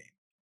run game.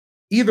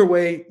 Either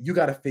way, you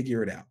got to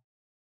figure it out.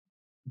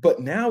 But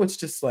now it's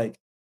just like,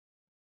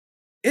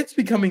 it's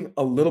becoming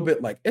a little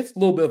bit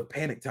of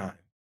panic time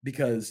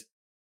because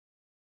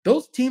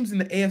those teams in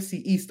the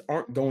AFC East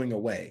aren't going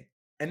away.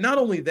 And not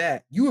only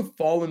that, you have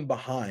fallen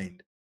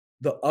behind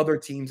the other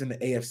teams in the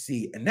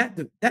AFC, and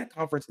that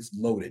conference is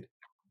loaded.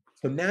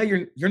 So now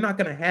you're not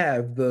going to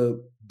have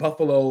the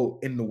Buffalo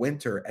in the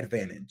winter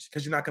advantage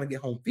because you're not going to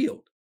get home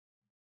field.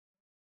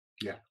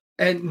 Yeah.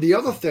 And the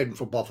other thing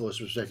from Buffalo's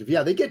perspective,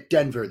 they get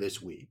Denver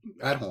this week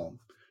at home,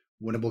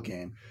 winnable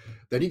game.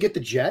 Then you get the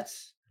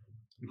Jets,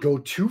 go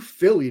to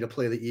Philly to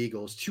play the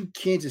Eagles, to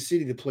Kansas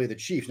City to play the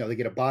Chiefs. Now they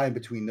get a bye in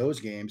between those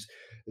games.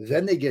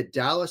 Then they get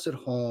Dallas at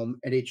home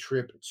and a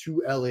trip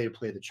to LA to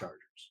play the Chargers.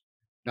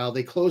 Now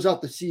they close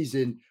out the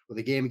season with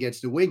a game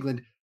against New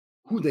England,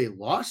 who they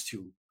lost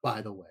to,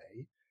 by the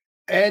way,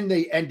 and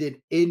they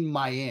ended in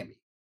Miami,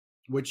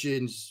 which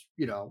is,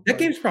 that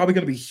game's probably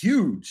going to be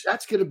huge.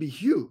 That's going to be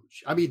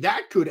huge. I mean,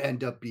 that could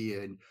end up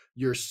being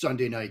your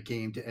Sunday night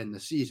game to end the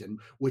season,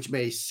 which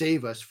may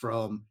save us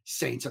from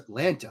Saints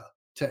Atlanta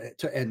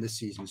to end the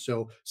season.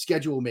 So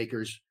schedule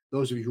makers,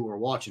 those of you who are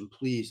watching,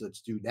 please,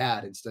 let's do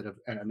that instead of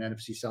an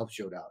NFC South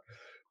showdown.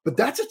 But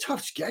that's a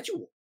tough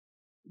schedule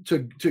to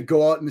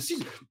go out in the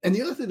season. And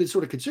the other thing that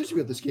sort of concerns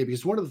me about this game,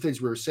 because one of the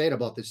things we were saying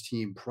about this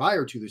team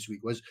prior to this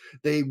week was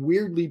they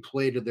weirdly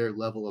play to their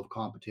level of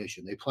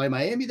competition. They play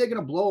Miami, they're going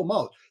to blow them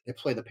out. They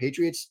play the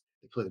Patriots,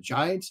 they play the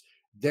Giants,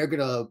 they're going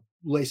to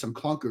lay some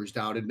clunkers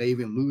down and may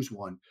even lose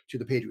one to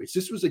the Patriots.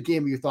 This was a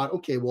game where you thought,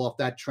 okay, well, if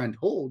that trend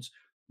holds,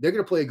 they're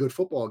going to play a good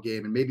football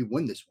game and maybe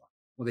win this one.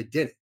 Well, they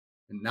didn't.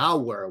 And now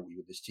where are we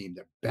with this team?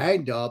 They're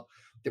banged up.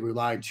 They're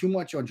relying too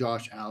much on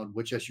Josh Allen,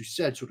 which, as you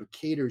said, sort of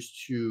caters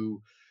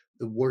to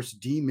the worst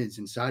demons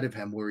inside of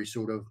him, where he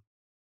sort of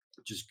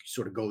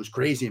goes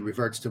crazy and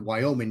reverts to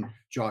Wyoming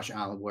Josh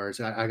Allen, whereas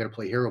I got to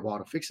play hero ball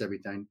to fix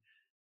everything.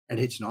 And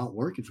it's not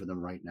working for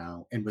them right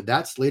now. And with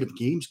that slate of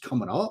games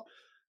coming up,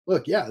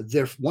 look, yeah,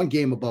 they're one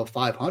game above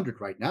 500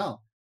 right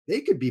now.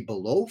 They could be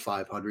below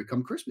 500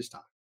 come Christmas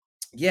time.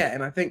 Yeah,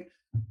 and I think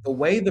the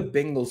way the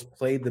Bengals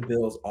played the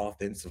Bills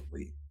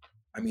offensively,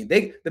 I mean,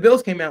 the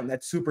Bills came out in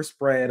that super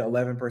spread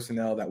 11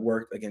 personnel that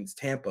worked against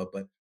Tampa,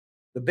 but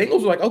the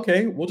Bengals were like,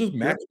 okay, we'll just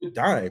match with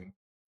dime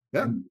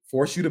and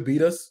force you to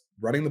beat us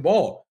running the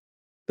ball.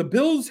 The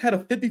Bills had a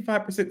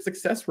 55%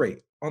 success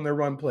rate on their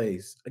run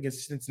plays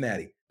against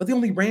Cincinnati, but they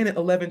only ran it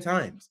 11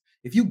 times.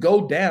 If you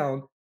go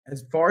down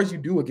as far as you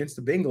do against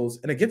the Bengals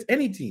and against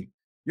any team,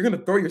 you're going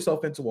to throw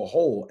yourself into a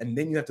hole, and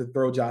then you have to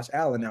throw Josh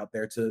Allen out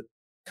there to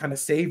kind of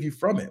save you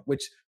from it,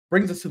 which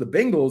brings us to the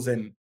Bengals,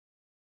 and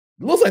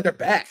it looks like they're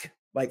back.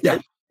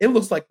 It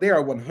looks like they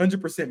are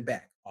 100%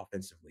 back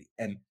offensively.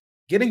 And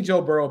getting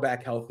Joe Burrow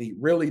back healthy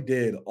really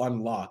did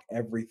unlock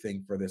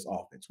everything for this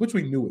offense, which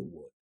we knew it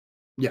would.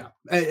 Yeah,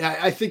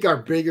 I think our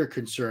bigger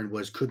concern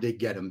was, could they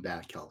get him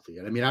back healthy?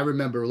 And I mean, I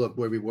remember, look,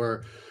 where we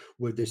were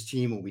with this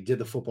team when we did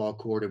the football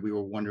quarter, we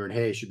were wondering,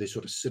 hey, should they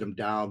sort of sit him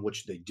down? What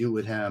should they do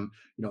with him?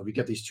 You know, we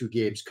got these two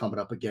games coming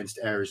up against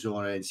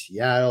Arizona and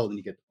Seattle, then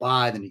you get the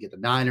bye, then you get the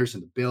Niners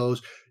and the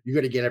Bills. You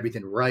got to get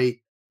everything right.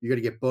 You got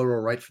to get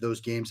Burrow right for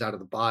those games out of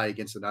the bye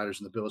against the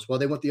Niners and the Bills. Well,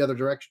 they went the other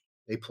direction.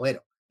 They played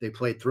them. They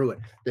played through it.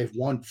 They've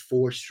won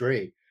 4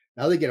 straight.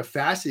 Now they get a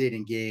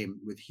fascinating game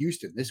with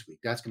Houston this week.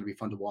 That's going to be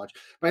fun to watch.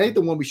 But I think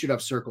the one we should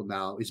have circled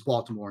now is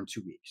Baltimore in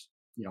 2 weeks,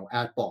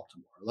 at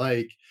Baltimore.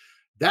 Like,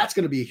 that's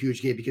going to be a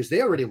huge game because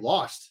they already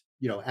lost,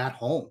 at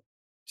home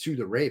to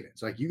the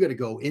Ravens. Like, you got to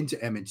go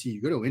into M&T,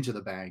 you got to go into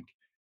the bank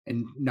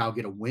and now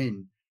get a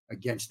win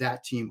against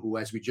that team who,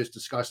 as we just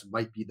discussed,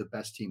 might be the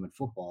best team in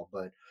football.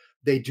 But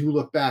they do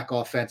look back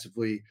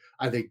offensively.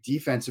 I think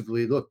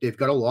defensively, look, they've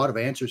got a lot of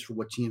answers for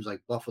what teams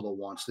like Buffalo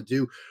wants to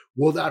do.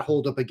 Will that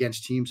hold up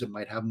against teams that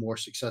might have more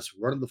success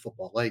running the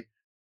football? Like,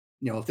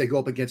 if they go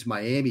up against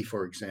Miami,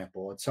 for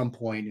example, at some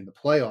point in the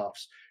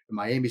playoffs, and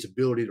Miami's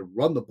ability to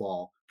run the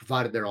ball,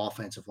 provided their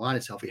offensive line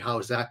is healthy, how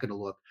is that going to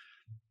look?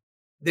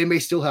 They may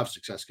still have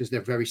success because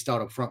they're very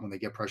stout up front when they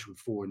get pressure with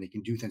 4 and they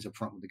can do things up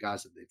front with the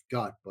guys that they've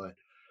got. But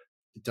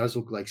it does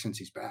look like since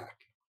he's back.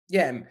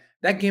 Yeah, and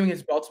that game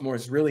against Baltimore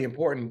is really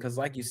important because,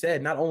 like you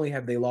said, not only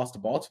have they lost to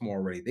Baltimore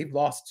already, they've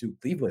lost to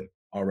Cleveland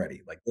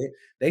already. Like,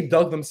 they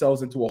dug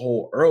themselves into a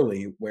hole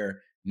early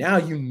where now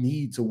you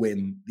need to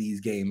win these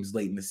games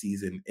late in the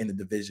season in the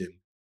division.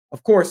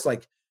 Of course,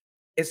 like,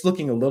 it's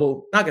looking a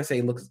little, not gonna say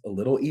it looks a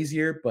little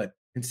easier, but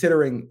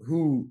considering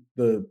who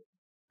the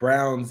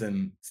Browns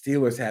and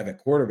Steelers have at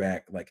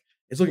quarterback, like,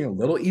 it's looking a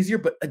little easier.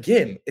 But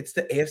again, it's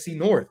the AFC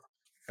North.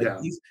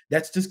 Like,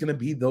 that's just going to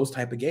be those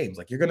type of games.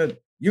 Like, you're gonna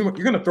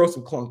throw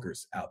some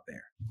clunkers out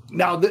there.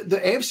 Now, the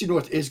AFC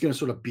North is going to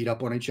sort of beat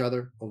up on each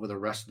other over the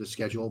rest of the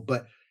schedule,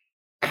 but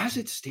as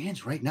it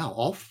stands right now,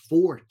 all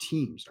 4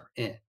 teams are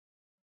in,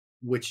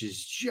 which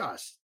is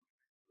just,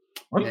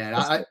 man.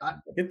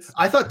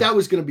 I thought that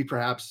was going to be,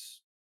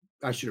 perhaps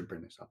I should have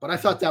bring this up, but I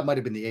thought that might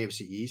have been the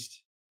AFC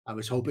East. I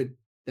was hoping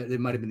that it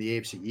might have been the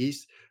AFC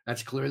East.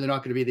 That's clearly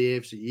not going to be the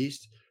AFC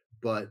East,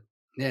 but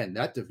man,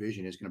 that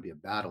division is going to be a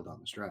battle down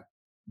the stretch.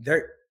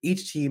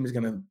 Each team is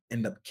going to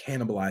end up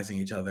cannibalizing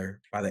each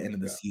other by the end of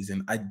the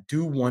season. I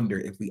do wonder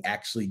if we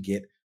actually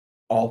get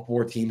all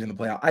 4 teams in the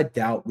playoff. I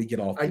doubt we get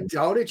all 4. I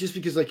doubt it, just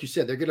because, like you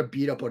said, they're going to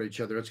beat up on each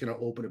other. It's going to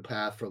open a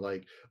path for,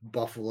 like,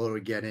 Buffalo to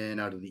get in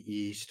out of the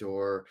East,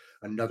 or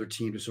another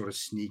team to sort of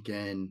sneak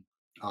in.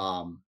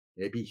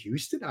 Maybe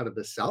Houston out of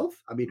the South.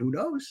 I mean, who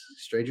knows?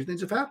 Stranger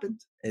things have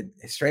happened.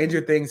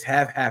 Stranger things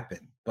have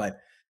happened. But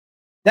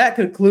that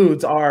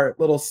concludes our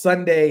little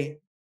Sunday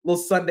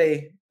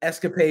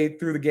escapade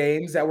through the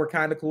games that were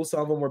kind of cool.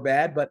 Some of them were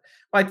bad, but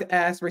I'd like to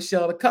ask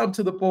Rochelle to come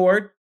to the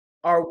board,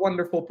 our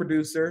wonderful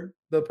producer,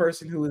 the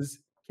person who is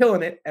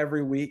killing it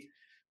every week.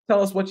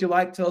 Tell us what you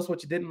like, tell us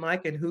what you didn't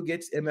like, and who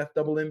gets MF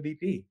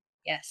MVP.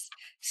 Yes.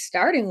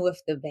 Starting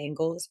with the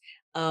Bengals,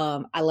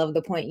 I love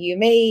the point you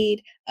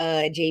made,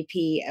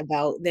 JP,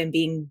 about them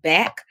being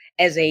back.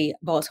 As a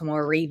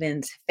Baltimore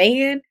Ravens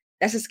fan,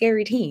 that's a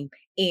scary team.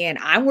 And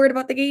I'm worried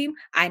about the game.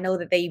 I know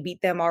that they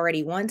beat them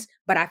already once,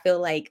 but I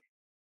feel like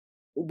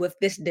with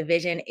this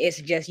division, it's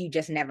just, you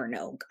just never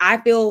know. I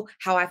feel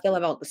how I feel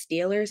about the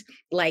Steelers.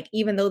 Like,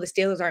 even though the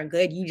Steelers aren't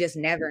good, you just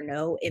never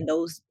know, and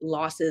those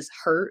losses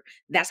hurt.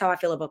 That's how I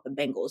feel about the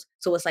Bengals.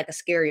 So it's like a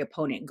scary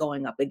opponent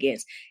going up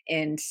against.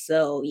 And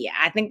so, yeah,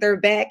 I think they're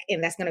back,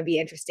 and that's going to be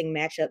an interesting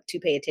matchup to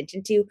pay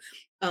attention to.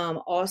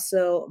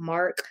 Also,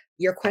 Mark,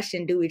 your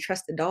question, do we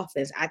trust the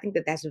Dolphins? I think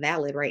that that's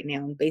valid right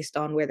now based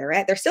on where they're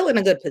at. They're still in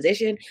a good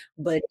position,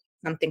 but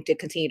something to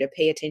continue to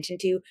pay attention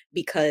to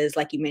because,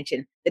 like you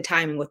mentioned, the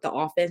timing with the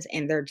offense,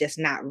 and they're just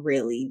not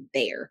really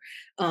there.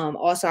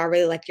 Also, I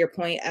really like your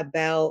point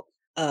about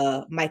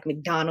Mike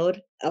McDonald,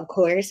 of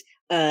course,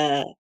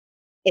 and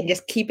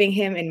just keeping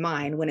him in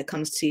mind when it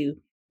comes to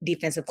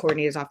defensive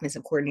coordinators,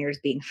 offensive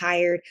coordinators being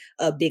hired.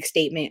 A big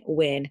statement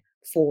win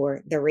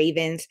for the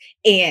Ravens.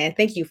 And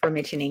thank you for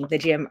mentioning the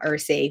Jim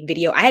Irsay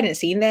video. I hadn't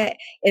seen that,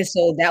 and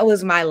so that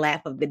was my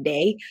laugh of the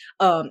day.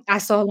 I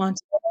saw on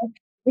Twitter,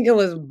 I think it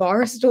was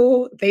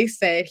Barstool. They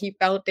said he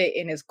felt it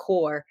in his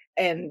core,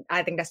 and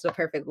I think that's the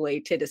perfect way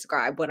to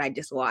describe what I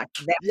just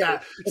watched. That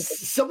Yeah,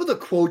 was some of the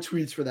quote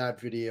tweets for that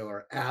video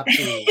are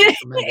absolutely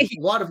tremendous.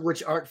 A lot of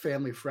which aren't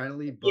family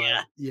friendly, but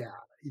yeah,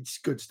 it's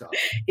good stuff.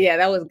 Yeah,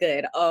 that was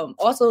good.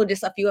 Also,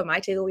 just a few of my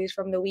takeaways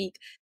from the week.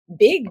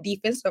 Big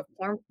defensive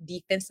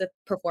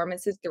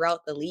performances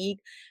throughout the league.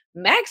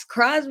 Max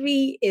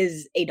Crosby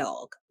is a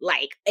dog,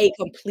 like a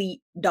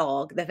complete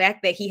dog. The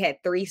fact that he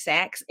had 3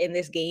 sacks in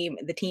this game,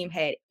 the team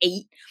had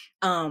 8.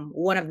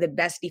 One of the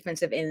best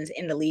defensive ends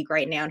in the league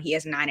right now, and he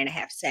has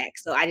 9.5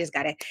 sacks. So I just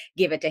gotta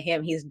give it to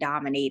him. He's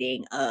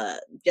dominating.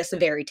 Just a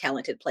very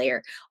talented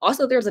player.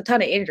 Also, there's a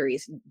ton of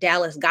injuries.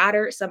 Dallas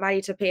Goedert,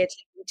 somebody to pay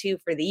attention to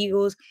for the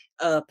Eagles.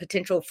 A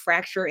potential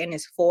fracture in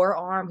his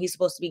forearm. He's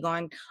supposed to be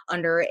going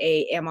under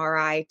a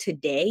MRI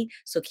today,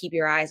 so keep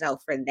your eyes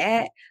out for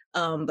that.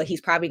 But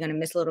he's probably going to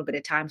miss a little bit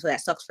of time, so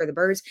that sucks for the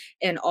Birds.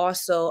 And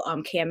also,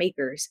 Cam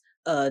Akers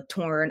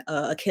torn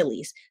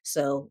Achilles.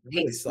 So It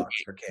really sucks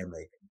for Cam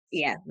Akers.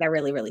 yeah, that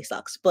really, really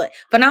sucks. But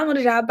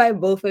phenomenal job by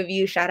both of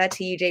you. Shout out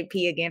to you,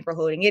 JP, again for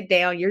holding it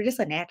down. You're just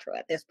a natural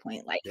at this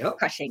point, like Yep.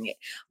 crushing it.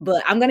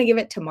 But I'm gonna give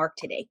it to Mark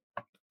today.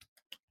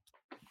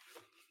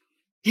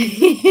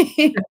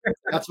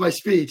 That's my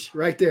speech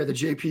right there, the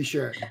JP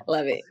shirt.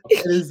 Love it.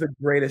 It is the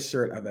greatest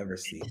shirt I've ever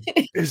seen.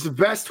 It's the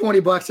best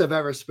 $20 I've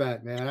ever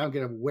spent, man. I'm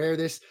gonna wear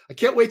this. I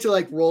can't wait to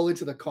like roll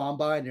into the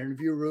combine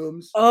interview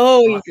rooms. Oh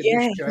rocking this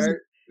yeah.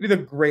 shirt. It'll be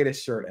the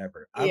greatest shirt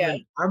ever. Yeah.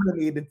 I'm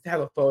gonna need to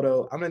have a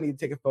photo. I'm gonna need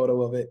to take a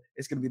photo of it.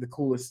 It's gonna be the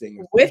coolest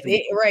thing. With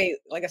it, right?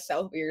 Like a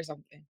selfie or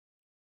something.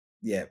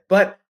 Yeah.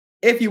 But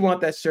if you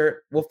want that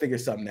shirt, we'll figure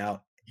something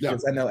out. Yeah.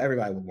 Because I know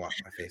everybody would want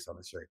my face on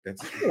the shirt.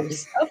 That's Of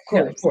course.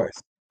 yeah, of course.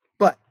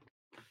 But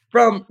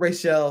from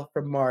Rachel,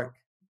 from Mark,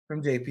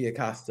 from JP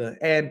Acosta,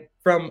 and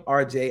from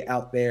RJ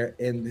out there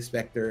in the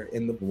Spectre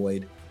in the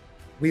Void,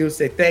 we will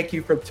say thank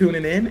you for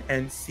tuning in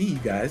and see you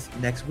guys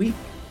next week.